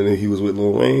son when he was with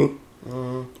Lil Wayne.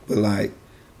 But, like,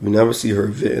 we never see her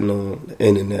venting on the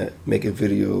internet, making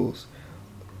videos.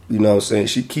 You know what I'm saying?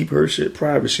 She keep her shit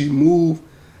private. She move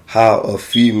how a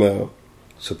female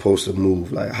supposed to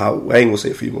move. Like, how, I ain't gonna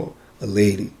say female, a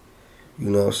lady. You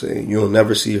know what I'm saying? You'll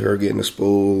never see her getting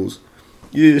exposed.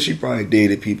 Yeah, she probably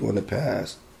dated people in the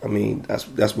past. I mean, that's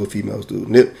what females do.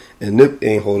 Nip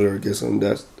ain't holding her against him.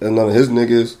 That's none of his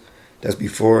niggas. That's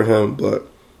before him. But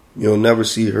you'll never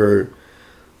see her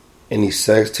any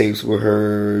sex tapes with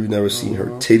her. You never see her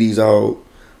titties out.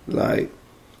 Like,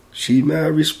 she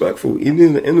mad respectful. Even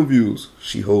in the interviews,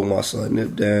 she hold my son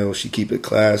Nip down. She keep it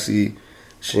classy.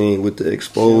 She ain't with the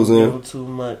exposing. She don't give him too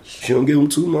much. She don't give him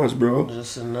too much, bro.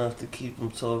 Just enough to keep him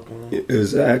talking.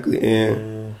 Exactly.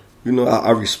 And, you know,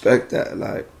 I respect that.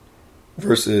 Like,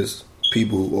 versus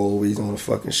people who always on the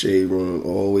fucking shade room,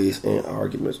 always in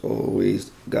arguments, always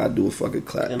gotta do a fucking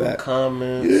clap in back. The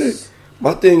comments. Yeah.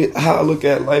 My thing is how I look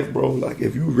at life, bro. Like,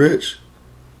 if you rich,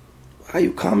 how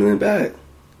you commenting back?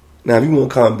 Now, if you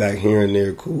want to comment back here and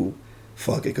there, cool.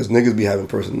 Fuck it. Because niggas be having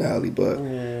personality. But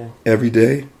every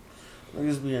day,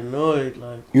 niggas be annoyed,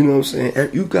 like, you know what I'm saying?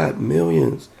 You got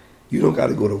millions. You don't got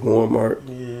to go to Walmart.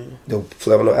 Yeah. Don't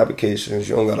fill out no applications.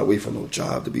 You don't got to wait for no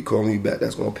job to be calling you back.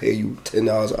 That's going to pay you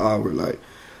 $10 an hour. Like,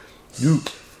 you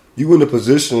in a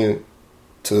position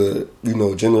to, you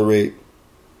know, generate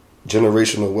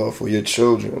generational wealth for your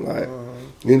children. Like,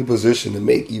 you're in a position to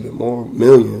make even more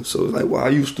millions. So it's like, why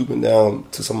are you stooping down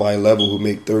to somebody level who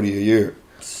make 30 a year?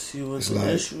 See what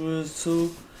the issue is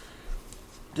too?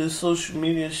 This social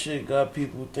media shit got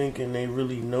people thinking they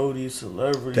really know these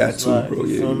celebrities. That too, like, bro.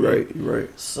 Yeah, you're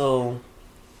right. So,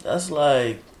 that's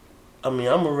like, I mean,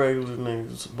 I'm a regular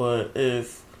nigga, but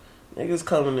if Niggas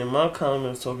coming in my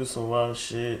comments talking some wild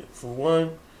shit. For one,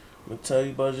 I'm gonna tell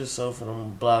you about yourself and I'm gonna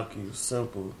block you.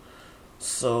 Simple.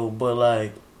 So, but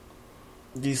like,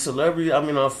 these celebrities, I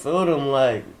mean, I feel them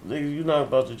like, nigga, you're not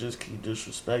about to just keep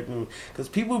disrespecting me. Because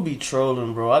people be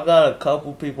trolling, bro. I got a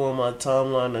couple people on my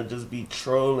timeline that just be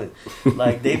trolling.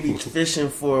 Like, they be fishing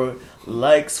for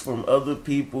likes from other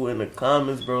people in the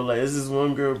comments, bro. Like, this is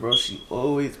one girl, bro, she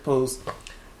always posts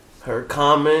her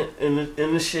comment in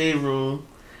the shade room.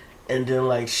 And then,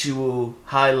 like, she will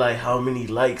highlight how many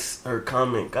likes her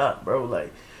comment got, bro.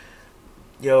 Like,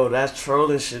 yo, that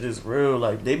trolling shit is real.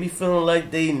 Like, they be feeling like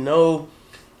they know.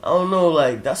 I don't know,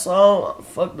 like, that's all.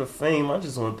 Fuck the fame. I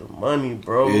just want the money,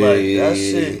 bro. Yeah, like, that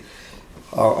shit.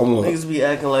 I'm Niggas be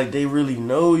acting like they really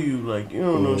know you. Like, you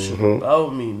don't know shit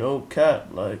about me. No cap.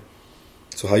 Like,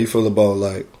 so how you feel about,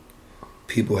 like,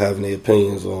 people having their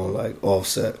opinions on, like,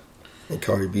 Offset and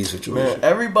Cardi B situation? man,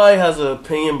 everybody has an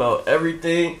opinion about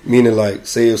everything. Meaning, like,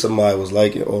 say if somebody was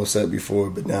liking Offset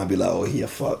before, but now be like, oh, he a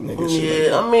fuck nigga. Shit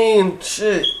Yeah, like I mean,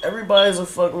 shit. Everybody's a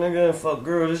fuck nigga and fuck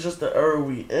girl. It's just the era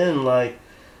we in. Like,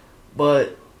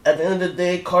 but at the end of the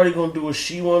day, Cardi gonna do what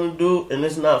she wanna do, and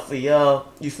it's not for y'all.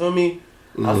 You feel me?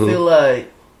 I feel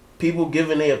like people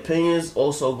giving their opinions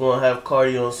also gonna have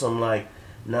Cardi on some like,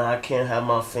 nah, I can't have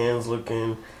my fans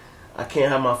looking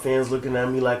at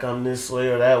me like I'm this way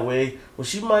or that way. Well,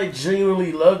 she might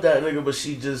genuinely love that nigga, but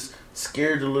she just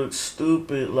scared to look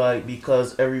stupid, like,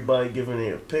 because everybody giving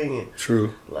their opinion.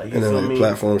 True. Like, you and then feel like me? the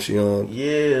platform she on.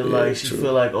 Yeah, like she true.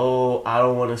 feel like, oh, I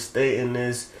don't want to stay in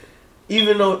this.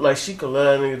 Even though, like, she could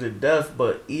love that nigga to death,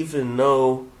 but even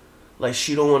though, like,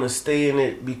 she don't want to stay in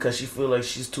it because she feel like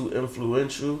she's too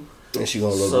influential. And she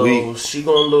gonna look so weak. she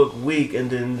gonna look weak, and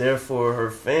then therefore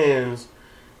her fans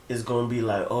is gonna be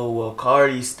like, oh, well,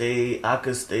 Cardi stayed, I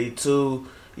could stay too.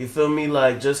 You feel me?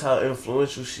 Like, just how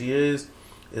influential she is.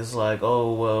 It's like,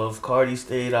 oh, well, if Cardi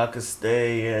stayed, I could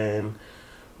stay, and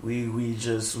we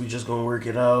just gonna work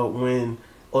it out. When,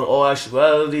 on all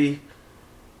actuality,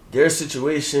 their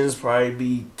situations probably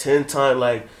be 10 times,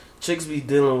 like, chicks be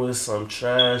dealing with some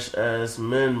trash ass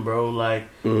men, bro. Like,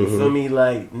 you feel me?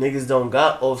 Like, niggas don't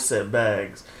got Offset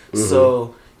bags.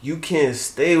 So you can't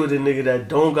stay with a nigga that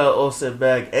don't got Offset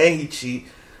bag and he cheat.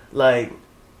 Like,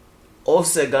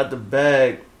 Offset got the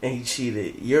bag and he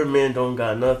cheated. Your man don't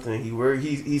got nothing.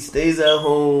 He stays at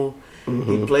home.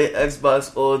 He play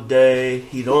Xbox all day.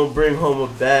 He don't bring home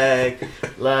a bag.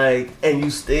 Like, and you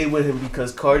stay with him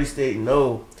because Cardi stayed.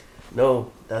 No,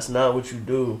 that's not what you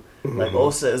do. Like,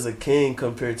 Offset is a king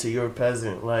compared to your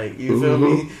peasant. Like, you feel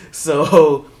me?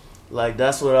 So, like,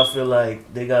 that's what I feel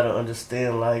like they gotta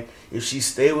understand. Like, if she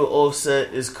stay with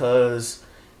Offset, it's cause,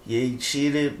 yeah, he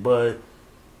cheated, but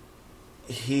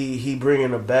he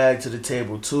bringing a bag to the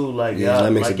table too. Like, yeah,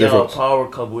 that makes like, a difference. y'all a power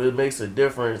couple. It makes a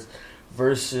difference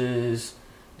versus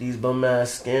these bum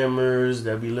ass scammers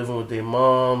that be living with their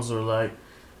moms, or like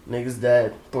niggas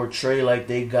that portray like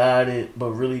they got it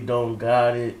but really don't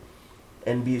got it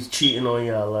and be cheating on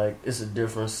y'all. Like, it's a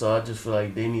difference. So I just feel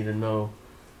like they need to know,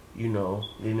 they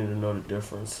need to know the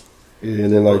difference. Yeah,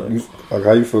 and then like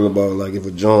how you feel about, like, if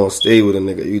a John stay with a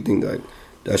nigga, you think like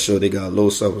that show they got low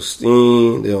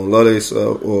self-esteem, they don't love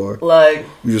themselves, or like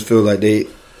you just feel like they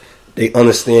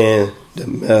understand the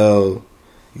male,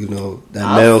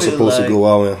 that male's supposed to go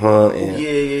out and hunt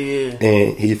and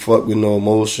and he fuck with no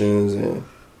emotions and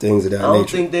things of that nature. I don't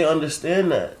think they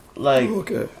understand that. Like,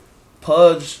 okay.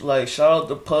 Pudge, like, shout out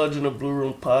to Pudge in the Blue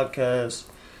Room podcast.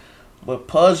 But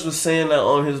Pudge was saying that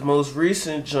on his most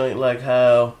recent joint, like,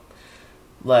 how,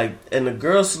 like, and the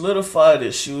girl solidified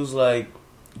it. She was like,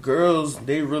 girls,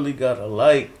 they really gotta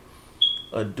like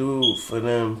a dude for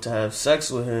them to have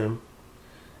sex with him.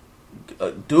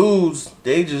 Dudes,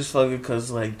 they just fucking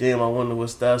cause, like, damn, I wonder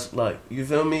what's that's like. You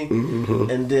feel me?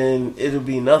 And then it'll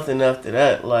be nothing after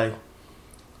that. Like,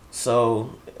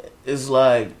 so it's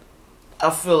like, I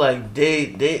feel like they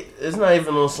it's not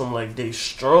even on some like they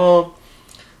strong.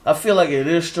 I feel like it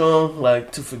is strong,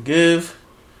 like, to forgive,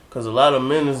 because a lot of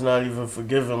men is not even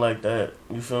forgiving like that.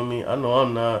 You feel me? I know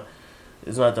I'm not.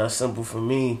 It's not that simple for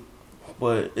me.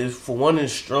 But if for one,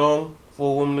 it's strong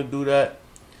for a woman to do that.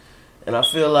 And I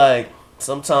feel like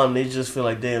sometimes they just feel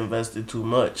like they invested too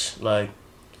much. Like,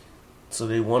 so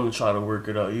they want to try to work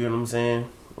it out. You know what I'm saying?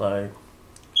 Like,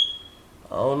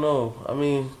 I don't know. I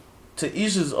mean, to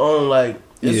each his own. Like,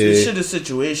 this shit is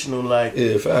situational. Like,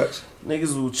 yeah, facts.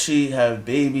 Niggas will cheat, have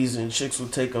babies, and chicks will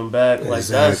take them back. Like,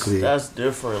 exactly. That's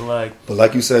different. Like, but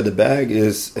like you said, the bag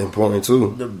is important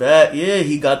too. The bag, yeah,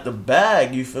 he got the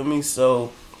bag. You feel me?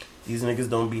 So these niggas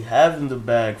don't be having the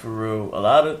bag for real. A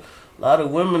lot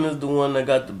of women is the one that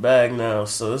got the bag now.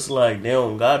 So it's like they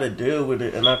don't gotta deal with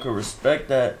it, and I can respect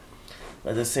that.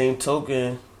 at the same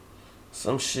token,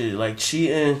 some shit like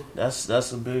cheating, that's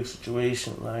a big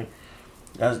situation. Like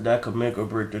that could make or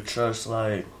break the trust.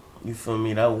 Like, you feel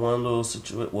me? That one little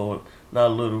situation, well,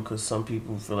 not little, because some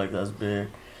people feel like that's big.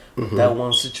 Mm-hmm. That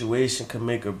one situation can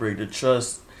make or break the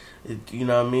trust. You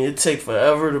know what I mean? It take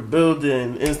forever to build it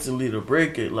and instantly to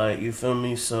break it. Like, you feel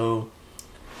me? So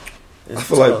I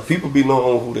feel like people be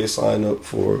knowing who they sign up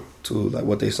for too, like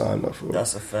what they sign up for.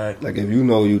 That's a fact. Like if you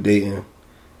know you dating,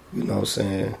 you know what I'm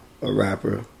saying, a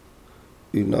rapper,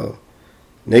 you know,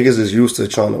 niggas is used to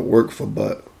trying to work for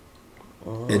butt.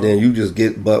 And then you just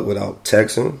get butt without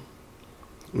texting,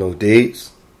 no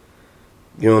dates.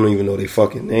 You don't even know they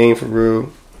fucking name for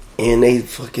real. And they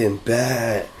fucking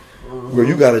bad. Bro,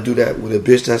 you gotta do that with a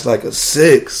bitch that's like a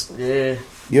 6. Yeah.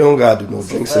 You don't gotta do no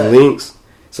drinks and links.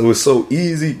 So it's so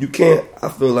easy. I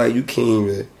feel like you can't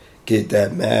even get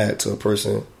that mad to a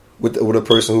person with a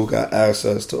person who got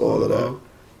access to all of that.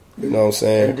 You know what I'm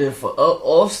saying? And then for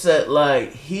Offset,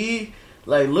 like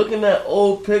looking at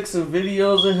old pics and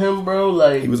videos of him, bro,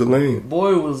 like he was a lame.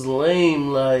 Boy was lame.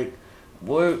 Like,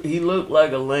 boy, he looked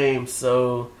like a lame.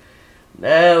 So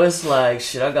now it's like,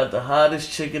 shit, I got the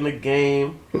hottest chick in the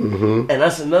game. Mm-hmm. And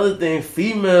that's another thing.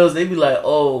 Females, they be like,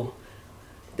 oh,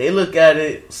 they look at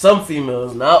it, some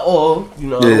females, not all, you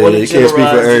know, I don't want to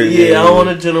generalize it. Yeah, I don't want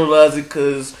to generalize it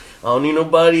because I don't need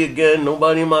nobody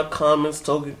in my comments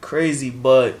talking crazy,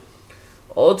 but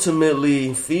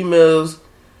ultimately, females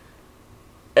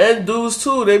and dudes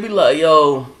too, they be like,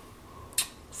 yo,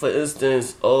 for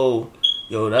instance, oh,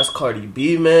 yo, that's Cardi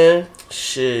B, man,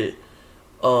 shit,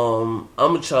 I'ma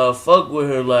try to fuck with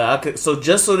her, like, so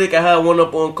just so they can have one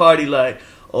up on Cardi, like,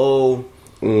 oh,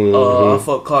 I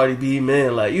fuck Cardi B,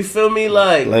 man. Like, you feel me?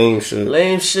 Like, lame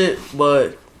shit.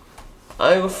 But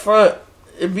I ain't gonna front.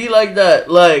 It be like that.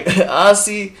 Like, I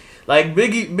see, like,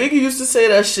 Biggie used to say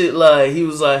that shit. Like, he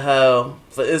was like, how,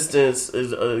 for instance,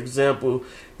 as an example,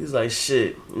 he's like,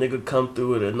 shit, nigga come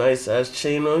through with a nice ass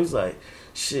chain on. He's like,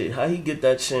 shit, how he get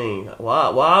that chain? Why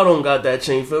I don't got that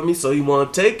chain, feel me? So he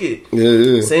wanna take it.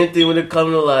 Yeah. Same thing when it come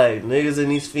to like niggas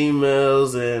and these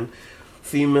females and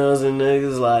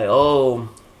niggas, like, oh,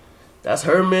 that's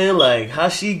her man, like, how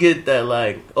she get that,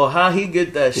 like, or how he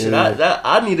get that shit. Yeah.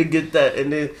 I need to get that,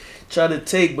 and then try to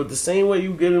take, but the same way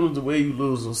you get them is the way you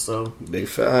lose them. So big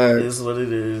facts. It is what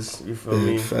it is. You feel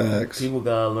me? Big facts. People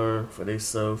gotta learn for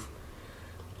themselves.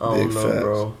 I Big don't know, facts.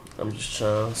 bro. I'm just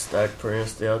trying to stack prayer and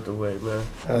stay out the way, man.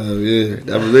 Oh yeah,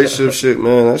 that relationship shit,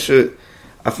 man. That shit,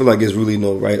 I feel like it's really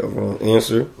no right or wrong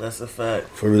answer. That's a fact.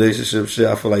 For relationship shit,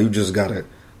 I feel like you just gotta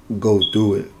go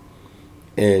through it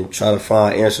and try to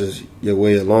find answers your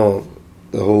way along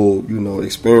the whole, you know,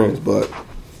 experience. But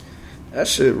that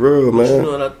shit real, man. You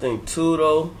know what I think too,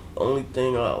 though? The only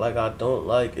thing I don't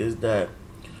like is that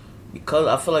because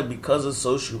I feel like because of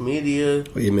social media,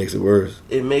 It makes it worse.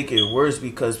 it make it worse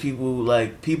because people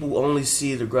only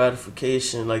see the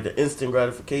gratification, like the instant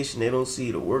gratification. They don't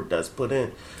see the work that's put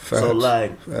in. Facts. So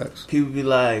like Facts. people be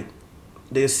like,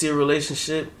 they see a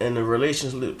relationship and the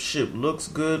relationship looks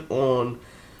good on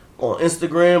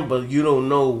Instagram, but you don't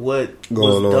know what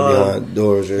Going was on done, behind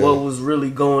doors, yeah. what was really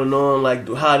going on, like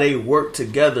how they work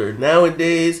together.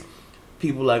 Nowadays,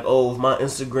 people like, oh, if my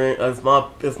Instagram,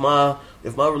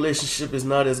 if my relationship is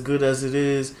not as good as it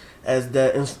is as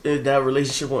that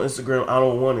relationship on Instagram, I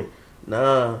don't want it.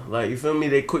 Nah, like, you feel me?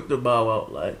 They quick to bow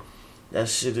out. Like, that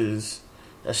shit is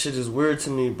weird to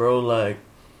me, bro. Like,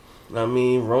 I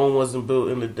mean, Rome wasn't built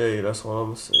in a day. That's what I'm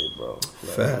gonna say, bro.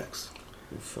 Like, Facts.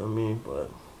 you feel me? But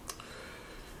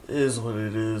it is what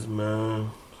it is,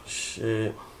 man.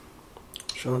 Shit.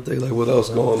 Trying to think like what else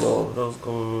going on. What else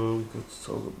going on we could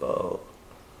talk about?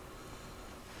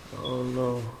 I don't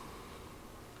know.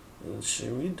 And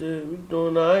shit, we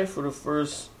doing alright for the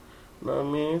first, you know what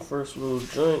I mean, first little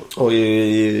joint. Oh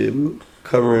yeah. We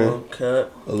covering Okay.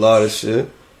 a lot of shit.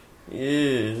 Yeah,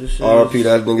 this shit. R.I.P.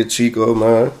 that nigga Chico,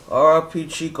 man. R.I.P.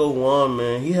 Chico Juan,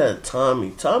 man. He had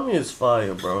Tommy. Tommy is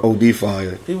fire, bro. OD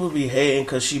fire. People be hating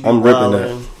because she be I'm ripping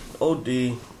wildin'. OD.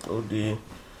 Yeah,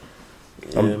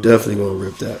 I'm definitely gonna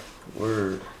rip that.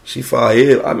 Word. She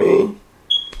fire. I mean,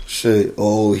 shit.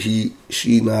 Oh, he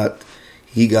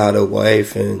got a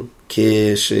wife and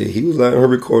kids. Shit, he was letting her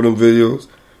record them videos.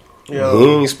 Yo. He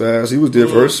ain't spaz. He was there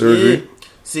for her surgery. Yeah.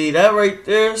 See that right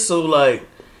there? So like,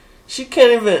 she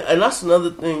can't even, and that's another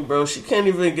thing, bro. She can't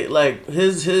even get like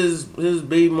his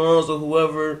baby moms or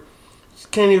whoever. She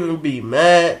can't even be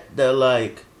mad that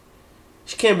like,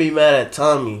 she can't be mad at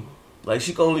Tommy. Like,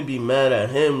 she can only be mad at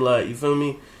him. Like, you feel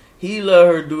me? He let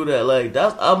her do that. Like,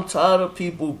 I'm tired of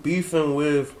people beefing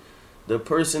with the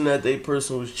person that they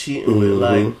person was cheating with.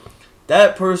 Like,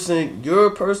 that person,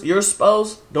 your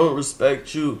spouse, don't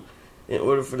respect you in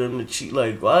order for them to cheat.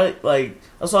 Like, why? Like,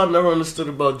 that's what I never understood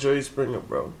about Jerry Springer,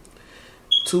 bro.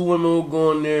 Two women will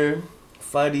go in there,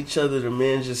 fight each other, the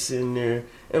man just sitting there,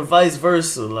 and vice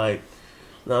versa. Like,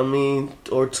 know what I mean?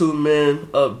 Or two men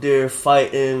up there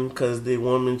fighting because the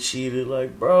woman cheated.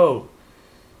 Like, bro,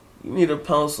 you need to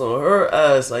pounce on her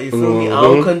ass. Like, you feel me? I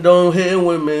don't condone hitting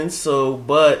women, so,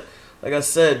 but, like I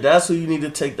said, that's who you need to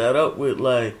take that up with.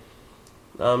 Like,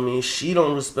 I mean, she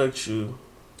don't respect you.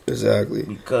 Exactly.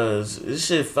 Because this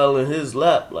shit fell in his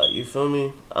lap. Like, you feel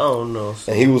me? I don't know.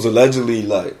 And he was allegedly,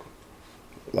 like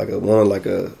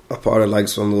a part of, like,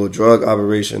 some little drug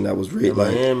operation that was in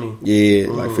like, Miami. Yeah,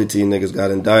 like 15 niggas got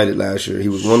indicted last year. He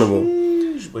was one of them.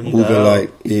 But he moving,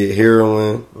 like,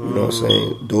 heroin, you know what I'm Mm-hmm.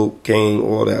 saying? Dope, cane,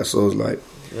 all that. So it's like,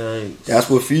 Yikes. that's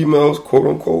what females, quote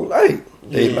unquote, like.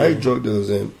 They like drug dealers,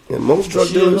 and most drug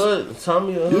dealers,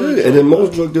 Tommy and then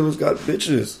most drug dealers got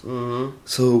bitches. Mm-hmm.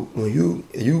 So when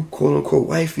you quote unquote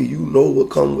wifey, you know what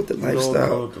comes with the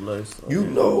lifestyle. You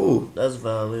know that's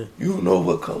valid. You know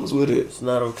what comes with it. It's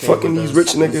not okay. Fucking these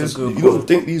rich niggas. You don't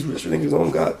think these rich niggas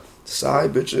don't got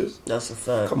side bitches? That's a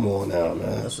fact. Come on now,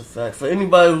 man. That's a fact. For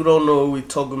anybody who don't know what we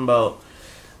talking about,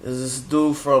 is this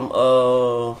dude from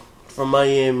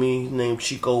Miami named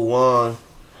Chico Juan.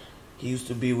 He used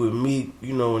to be with Meek,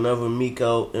 you know, whenever Meek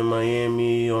out in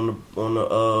Miami on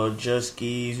the jet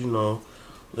skis, you know,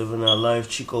 living that life.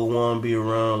 Chico Juan be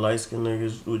around light-skinned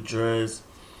niggas with dreads.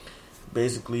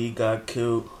 Basically, he got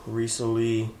killed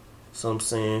recently. Some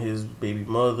saying his baby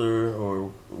mother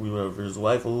or whoever, his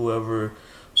wife or whoever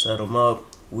set him up.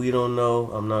 We don't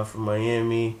know. I'm not from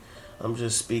Miami. I'm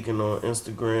just speaking on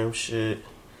Instagram shit.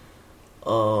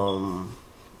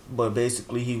 But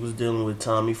basically, he was dealing with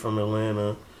Tommy from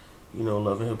Atlanta. You know,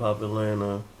 Love and Hip Hop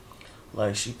Atlanta.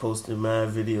 Like, she posted mad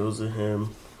videos of him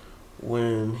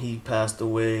when he passed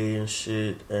away and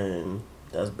shit, and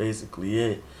that's basically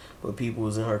it. But people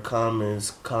was in her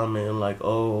comments commenting like,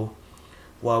 oh,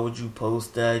 why would you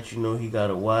post that? You know, he got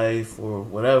a wife or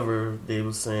whatever they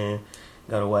was saying,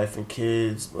 got a wife and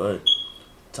kids. But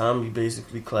Tommy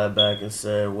basically clapped back and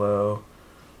said, well,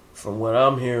 from what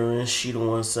I'm hearing, she the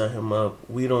one set him up.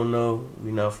 We don't know.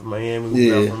 We not from Miami. We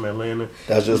not from Atlanta.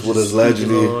 That's just what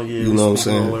allegedly, you know what I'm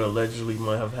saying? What allegedly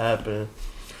might have happened.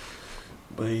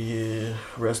 But yeah,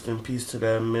 rest in peace to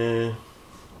that man.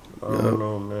 I don't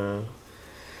know, man.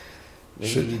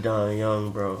 Nigga be dying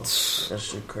young, bro. That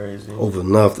shit crazy. Over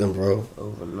nothing, bro.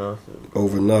 Over nothing.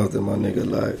 Over nothing, my nigga.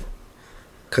 Like,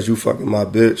 cause you fucking my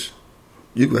bitch.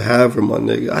 You could have her, my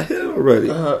nigga. I hit it already.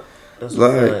 That's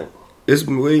like, it's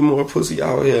way more pussy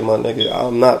out here, my nigga.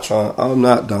 I'm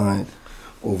not dying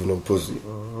over no pussy.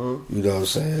 Mm-hmm. You know what I'm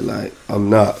saying? Like, I'm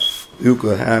not. You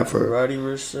could have her. Roddy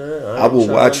Ricch said, I will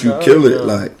watch you kill it.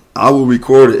 Like, I will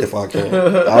record it if I can.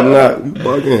 I'm not. You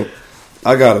bugging.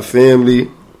 I got a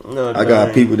family. No, I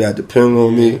got people that depend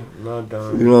on me. Not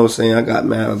dying. You know what I'm saying? I got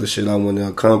mad other shit I want to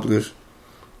accomplish.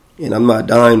 And I'm not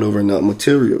dying over nothing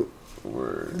material.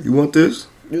 Word. You want this?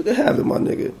 You can have it, my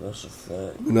nigga. That's a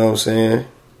fact. You know what I'm saying?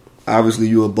 Obviously,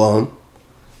 you a bum.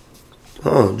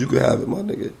 You could have it, my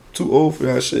nigga. Too old for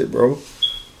that shit, bro.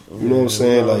 You know what I'm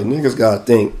saying? Like, niggas gotta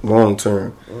think long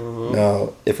term. Mm-hmm.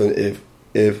 Now,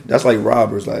 if that's like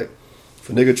robbers, like, if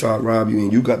a nigga try to rob you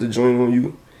and you got the joint on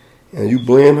you and you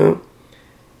blame him,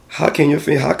 how could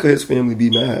his family be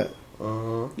mad?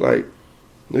 Like,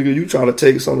 nigga, you try to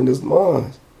take something that's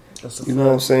mine. You know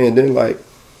what I'm saying? Then, like,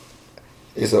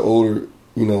 it's an older,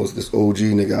 you know, it's this OG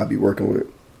nigga I be working with.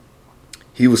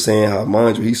 He was saying how,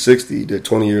 mind you, he's 60, did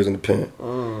 20 years in the pen.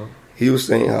 He was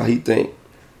saying how he think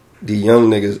the young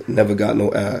niggas never got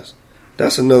no ass.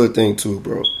 That's another thing too,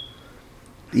 bro.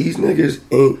 These niggas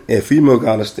ain't, and female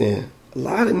gotta understand, a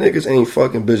lot of niggas ain't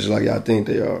fucking bitches like y'all think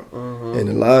they are. And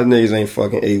a lot of niggas ain't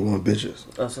fucking A1 bitches.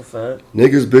 That's a fact.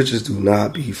 Niggas bitches do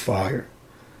not be fire.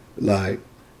 Like,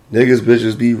 niggas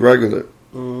bitches be regular.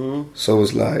 So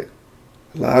it's like,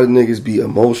 a lot of niggas be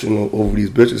emotional over these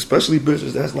bitches, especially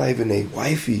bitches that's not even a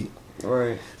wifey.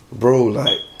 Right. Bro,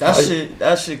 like,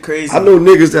 that shit crazy. I know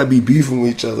niggas that be beefing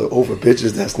with each other over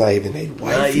bitches that's not even a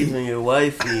wifey. Not even your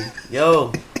wifey.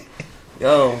 Yo.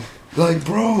 Like,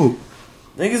 bro.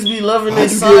 Niggas be loving their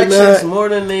side chicks more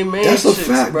than they main chicks, That's a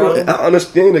fact, bro. And I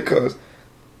understand it, cause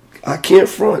I can't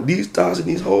front these thoughts and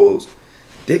these hoes.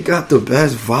 They got the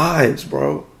best vibes,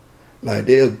 bro. Like,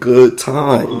 they're a good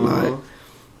time. Like,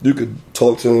 you could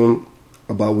talk to them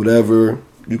about whatever.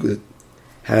 You could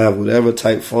have whatever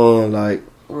type fun. Like,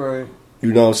 right.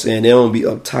 You know what I'm saying? They don't be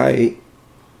uptight.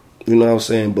 You know what I'm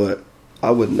saying? But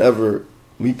I would never,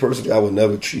 me personally, I would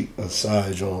never treat a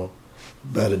side joint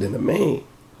better than a main.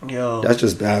 Yo, That's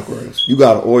just backwards. You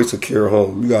gotta always secure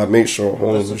home. You gotta make sure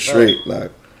home That's a is straight.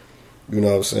 Like, you know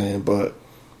what I'm saying? But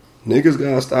niggas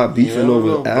gotta stop beefing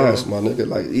over ass, my nigga.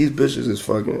 Like, these bitches is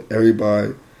fucking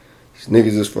everybody. These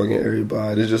niggas is fucking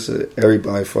everybody. It's just a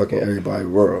everybody fucking everybody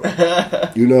world.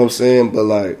 You know what I'm saying? But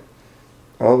like,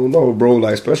 I don't know, bro.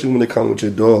 Like, especially when they come with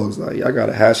your dogs, like, y'all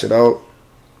gotta hash it out.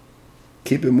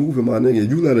 Keep it moving, my nigga.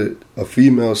 You let a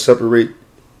female separate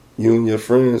you and your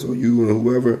friends, or you and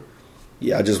whoever.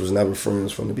 Yeah, I just was never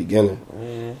friends from the beginning.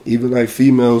 Yeah. Even like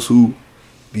females who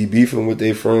be beefing with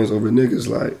their friends over niggas,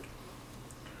 like,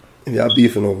 if y'all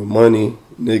beefing over money,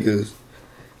 niggas,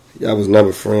 y'all was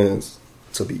never friends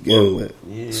to begin with.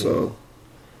 Yeah. So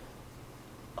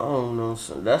I don't know.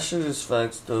 So that shit is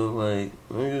facts though. Like,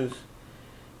 niggas,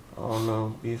 I don't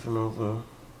know, beefing over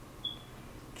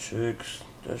chicks.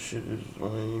 That shit is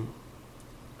lame.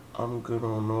 I'm good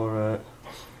on all that.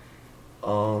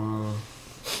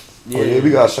 yeah. Oh, yeah, we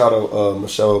got to shout out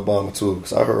Michelle Obama too,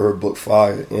 because I heard her book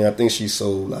fire, and I think she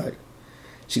sold, like,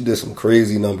 she did some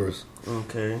crazy numbers.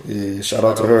 Okay. Yeah, shout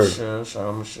out to her. Michelle, shout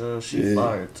out Michelle. She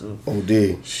fired too.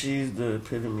 OD. She's the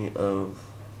epitome of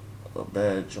a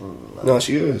bad joint. Like, No,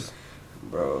 she is.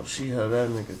 Bro, she held that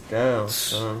nigga down,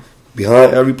 son.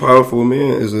 Behind every powerful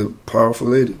man is a powerful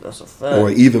lady. That's a fact. Or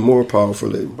an even more powerful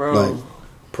lady. Bro. Like,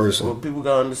 person. Well, people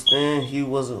gotta understand, he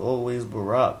wasn't always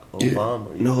Barack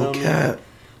Obama. Yeah. You No feel cap.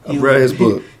 Me? I read his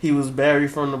book. He was Barry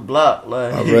from the block.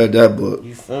 Like, I read that book.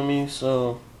 You feel me?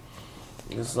 So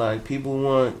it's like people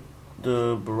want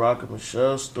the Barack and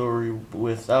Michelle story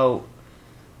without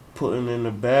putting in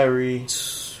the Barry.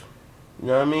 You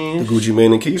know what I mean? The Gucci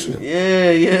Mane and Keisha.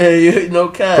 Yeah. No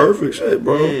cap. Perfect shit,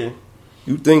 bro. Yeah.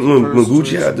 You think when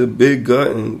Gucci had the big gut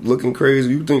and looking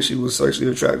crazy, you think she was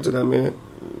sexually attracted to that man?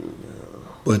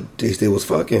 But they was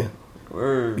fucking.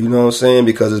 Word. You know what I'm saying?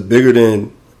 Because it's bigger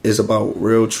than, it's about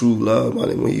real true love. I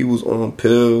mean, when he was on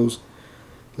pills,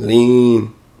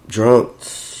 lean, drunk,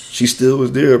 she still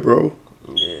was there, bro.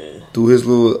 Yeah. Through his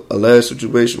little alleged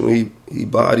situation when he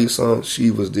bodied his son, she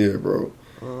was there, bro.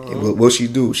 And what she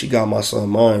do? She got my son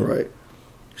mind right.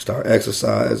 Start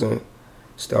exercising,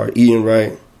 start eating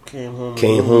right. Came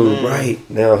home right.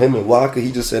 Now him and Waka,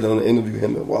 he just said on the interview,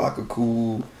 him and Waka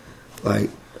cool. Like,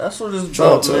 that's what it's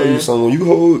trying about, to tell man. you something.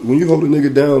 When you hold a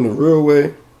nigga down the real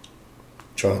way,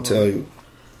 trying to tell you,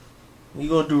 he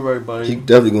gonna do right by you. he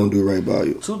definitely gonna do right by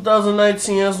you.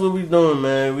 2019, that's what we doing,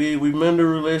 man. We mend the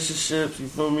relationships. You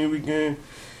feel me? We can.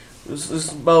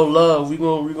 It's about love. We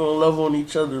gonna love on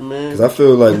each other, man. Cause I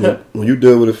feel like when you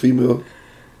deal with a female,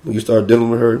 when you start dealing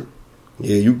with her,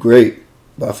 yeah, you great.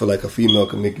 But I feel like a female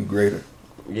can make you greater.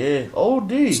 Yeah,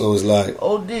 OD. So it's like,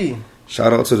 OD.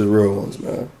 shout out to the real ones,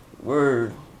 man.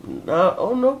 Word. Nah,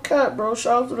 oh, no cap, bro.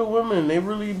 Shout out to the women. They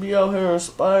really be out here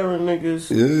inspiring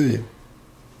niggas. Yeah.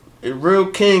 It real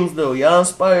kings, though. Y'all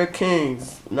inspire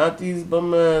kings. Not these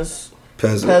bum ass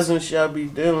peasants y'all be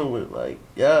dealing with. Like,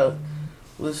 yeah,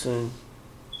 listen.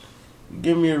 You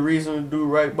give me a reason to do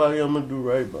right by you, I'm gonna do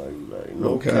right by you. Like,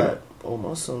 no cap. Oh,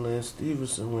 my son Lance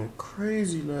Stevenson went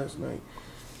crazy last night.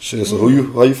 Shit, so how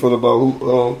you feel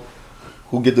about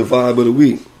who get the vibe of the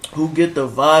week? Who get the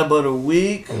vibe of the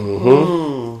week?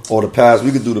 Or the past,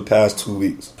 we could do the past 2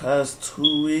 weeks. Past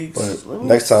 2 weeks. But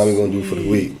next time we're gonna do for the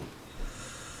week.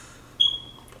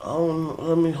 I don't know.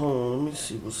 Let me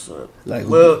see what's up. Like,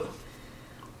 well,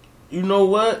 you know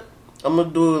what? I'm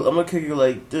gonna kick it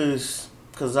like this,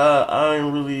 cause I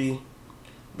ain't really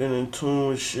been in tune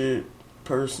with shit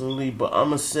personally, but I'm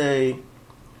gonna say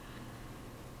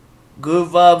good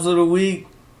vibes of the week.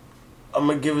 I'm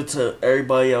gonna give it to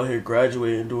everybody out here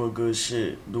graduating, doing good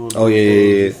shit, doing good things,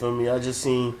 yeah. You feel me? I just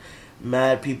seen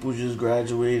mad people just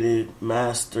graduated,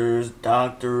 masters,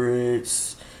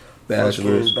 doctorates,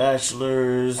 bachelors.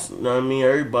 You know what I mean?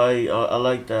 Everybody, I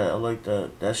like that. I like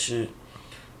that. That shit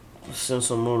send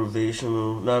some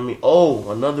motivational. You know what I mean?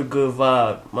 Oh, another good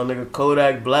vibe. My nigga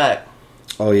Kodak Black.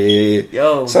 Oh yeah.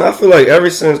 Yo, so I feel like ever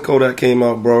since Kodak came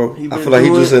out, bro, I feel like he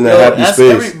just in that happy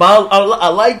space. I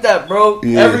like that, bro.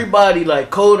 Yeah. Everybody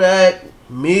like Kodak,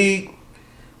 Meek,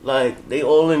 like they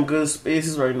all in good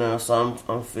spaces right now. So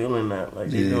I'm feeling that. Like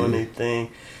they doing their thing.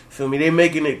 Feel me? They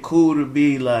making it cool to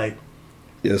be like.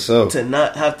 Yes, so to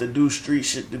not have to do street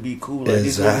shit to be cool. Like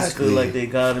these niggas feel like they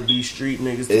gotta be street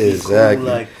niggas to be cool.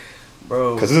 Like,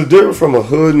 bro, because it's different from a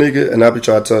hood nigga, and I be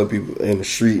trying to tell people in the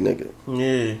street nigga.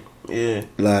 Yeah.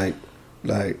 Like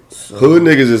so, hood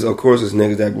niggas is, of course, it's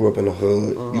niggas that grew up in the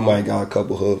hood. You might got a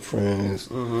couple hood friends.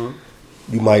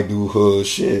 You might do hood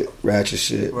shit, ratchet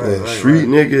shit. But street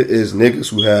nigga is niggas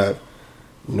who have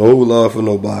no love for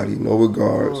nobody, no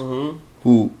regards.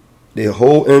 Who their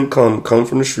whole income come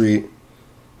from the street.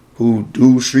 who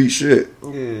do street shit.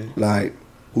 Yeah. Like,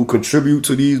 who contribute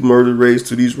to these murder rates,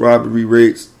 to these robbery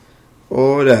rates,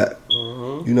 all that.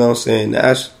 Mm-hmm. You know what I'm saying?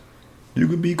 That's, you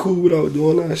could be cool without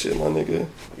doing that shit, my nigga.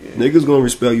 Yeah. Niggas gonna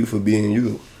respect you for being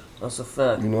you. That's a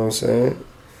fact. You know what I'm saying?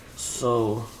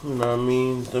 So, you know what I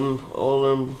mean? All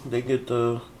them, they get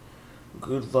the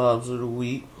good vibes of the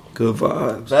week. Good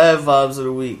vibes. Bad vibes of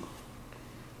the week.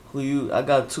 I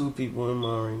got 2 people in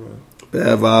mind right now.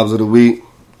 Bad vibes of the week.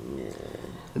 Yeah.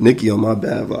 Nikki on my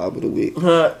bad vibe of the week.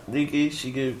 Nikki,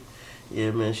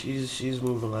 yeah, man, she's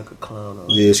moving like a clown.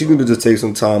 Yeah, she needed to take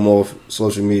some time off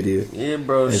social media. Yeah,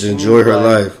 bro. And enjoy her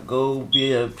life. Go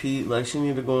be at peace. Like, she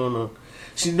need to go on a...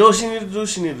 She know what she need to do?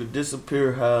 She need to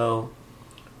disappear how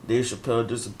Dave Chappelle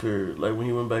disappeared. Like, when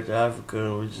he went back to Africa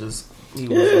and was just... He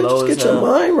was low just get your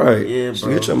mind right. Yeah, bro. Just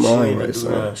get your mind right,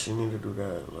 son. She need to do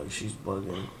that. Like, she's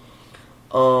bugging.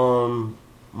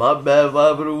 My bad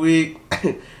vibe of the week...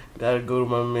 Gotta go to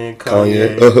my man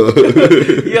Kanye.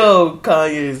 Yo,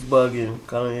 Kanye's bugging,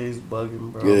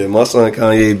 bro. Yeah,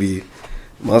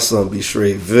 my son be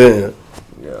straight venting.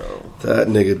 Yo, that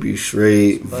nigga be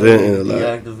straight venting.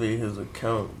 Like, deactivate his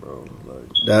account, bro. Like,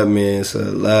 that man's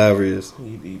hilarious.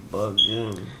 He be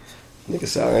bugging. Nigga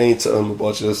said, I ain't telling him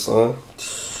about your son.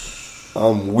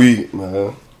 I'm weak,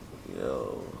 man.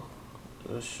 Yo,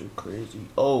 that shit crazy.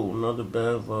 Oh, another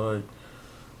bad vibe.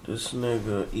 This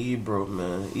nigga Ebro,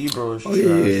 man. Ebro is trash.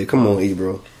 Yeah, come on,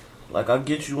 Ebro. Like, I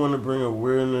get you want to bring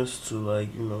awareness to,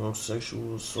 like, you know,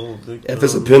 sexual assault victims. If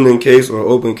it's a pending case or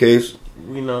open case,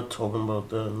 we not talking about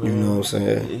that, man. You know what I'm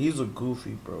saying? He's a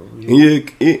goofy, bro.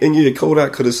 And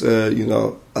Kodak could have said, you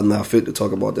know, I'm not fit to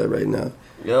talk about that right now.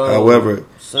 Yo, however,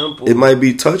 simple. It might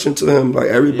be touching to him. Like,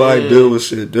 everybody deal with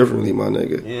shit differently, my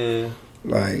nigga. Yeah.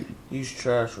 Like, he's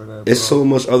trash for that, it's so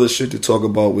much other shit to talk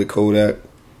about with Kodak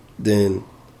than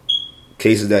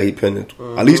cases that he pending.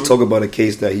 At least talk about a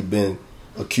case that he been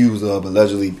accused of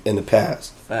allegedly in the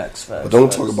past. Facts. But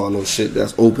don't talk about no shit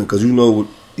that's open, because you know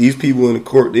these people in the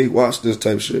court, they watch this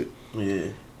type of shit. Yeah.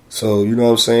 So you know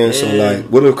what I'm saying. Yeah. So like,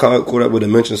 what if Kodak would have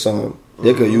mentioned something?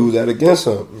 They could use that against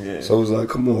him. Yeah. So it's like,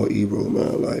 come on, Ebro,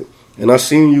 man. Like, and I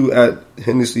seen you at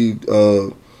Hennessy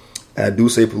at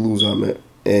Duce Palooza, man.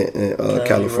 In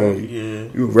California, yeah.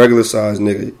 You a regular size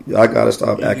nigga. I gotta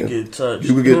stop acting. You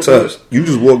could get touched. You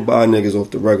just walk by niggas off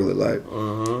the regular, like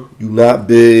you not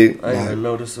big. I didn't even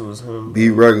notice it was him. Be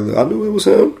regular. I knew it was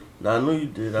him. I knew you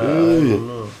did. I don't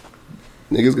know.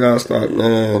 Niggas gotta stop,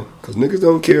 man, cause niggas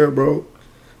don't care, bro.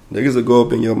 Niggas will go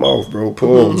up in your mouth, bro.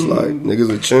 Pause. Like, niggas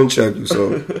will chin check you.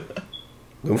 So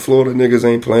them Florida niggas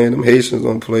ain't playing. Them Haitians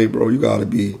don't play, bro. You gotta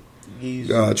be easy. You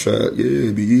gotta try.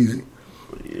 Yeah, be easy.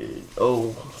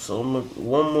 Oh, so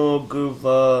one more good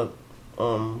vibe.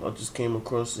 I just came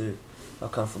across it. I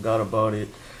kind of forgot about it.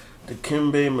 The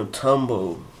Kimbe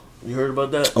Mutombo. You heard about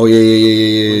that? Oh, yeah.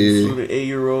 He flew the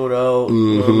 8-year-old out. You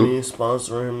know what I mean?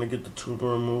 Sponsoring him to get the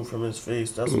tumor removed from his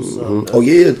face. That's what's up. Oh,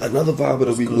 yeah. Another vibe of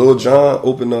the week. Lil Jon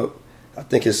opened up, I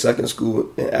think, his second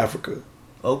school in Africa.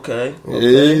 Okay.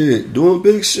 Yeah, doing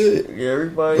big shit. Yeah,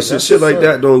 everybody. But some shit like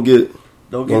that don't get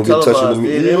televised.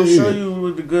 They don't show you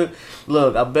with the good.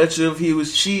 Look, I bet you if he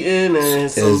was cheating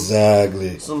and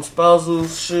some spousal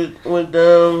shit went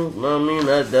down, you know what I mean?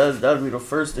 That'd be the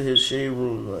first to hit Shade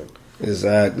Room. Like,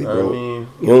 exactly, bro. I mean,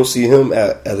 you don't see him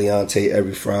at Eliante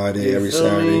every Friday, every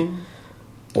Saturday,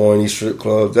 or in these strip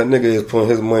clubs. That nigga is putting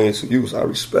his money into use. I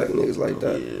respect niggas like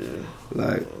that. Yeah.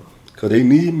 Like, cause they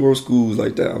need more schools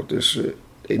like that out there. Shit.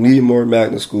 They need more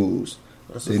magnet schools.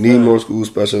 They need more schools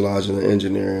specializing in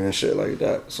engineering and shit like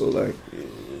that. So like,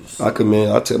 I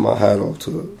take my hat off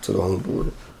to the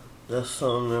homeboy. That's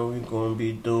something that we gonna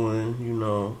be doing. You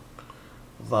know,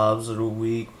 vibes of the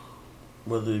week,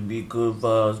 whether it be good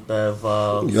vibes, bad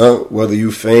vibes. Yeah, whether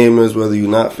you famous, whether you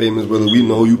not famous, whether we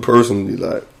know you personally,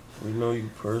 like. We know you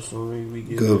personally. We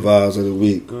get good vibes of the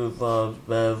week. Good vibes,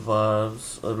 bad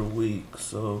vibes of the week.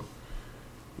 So,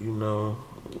 you know,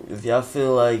 if y'all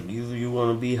feel like you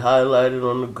want to be highlighted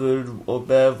on the good or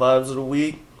bad vibes of the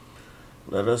week,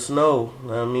 let us know.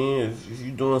 I mean, if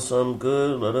you're doing something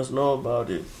good, let us know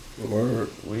about it. Word.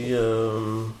 We, you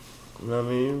know what I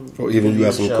mean? Or even you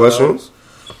got some questions?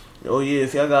 Oh, yeah,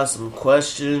 if y'all got some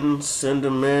questions, send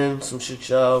them in. Some shit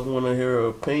y'all want to hear an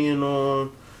opinion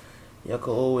on. Y'all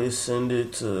can always send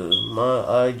it to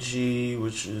my IG,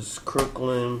 which is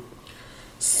Crooklyn,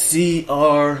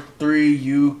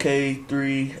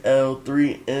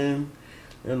 CR3UK3L3N.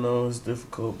 You know, it's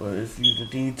difficult, but if you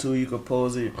need to, you can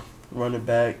pause it, run it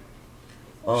back.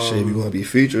 Shit, you want to be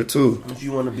featured too. If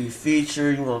you want to be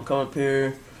featured, you want to come up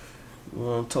here, you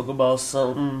want to talk about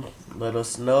something, let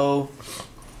us know.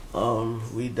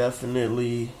 We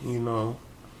definitely, you know,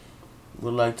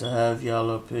 We'd like to have y'all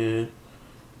up here.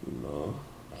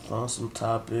 Find some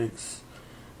topics.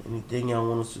 Anything y'all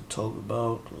want us to talk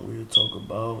about, we'll talk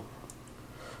about.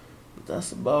 But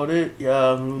that's about it,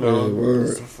 y'all.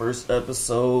 This is the first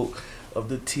episode of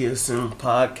the TSM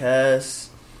podcast.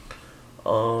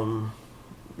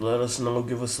 Let us know,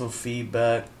 give us some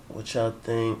feedback, what y'all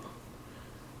think.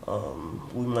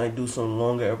 We might do some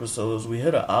longer episodes. We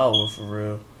hit an hour for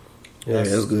real. Yeah,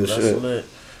 that's good shit. That's lit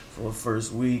for the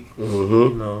first week.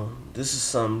 This is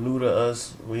something new to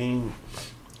us. We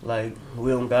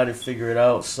don't got it figured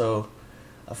out, so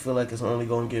I feel like it's only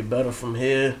gonna get better from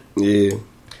here. Yeah.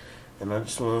 And I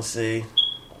just want to say,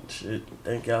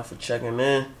 thank y'all for checking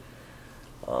in.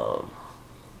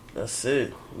 That's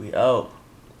it. We out.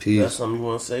 Peace. Got something you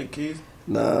want to say, Keith?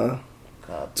 Nah.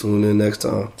 Copy. Tune in next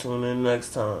time. Tune in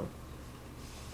next time.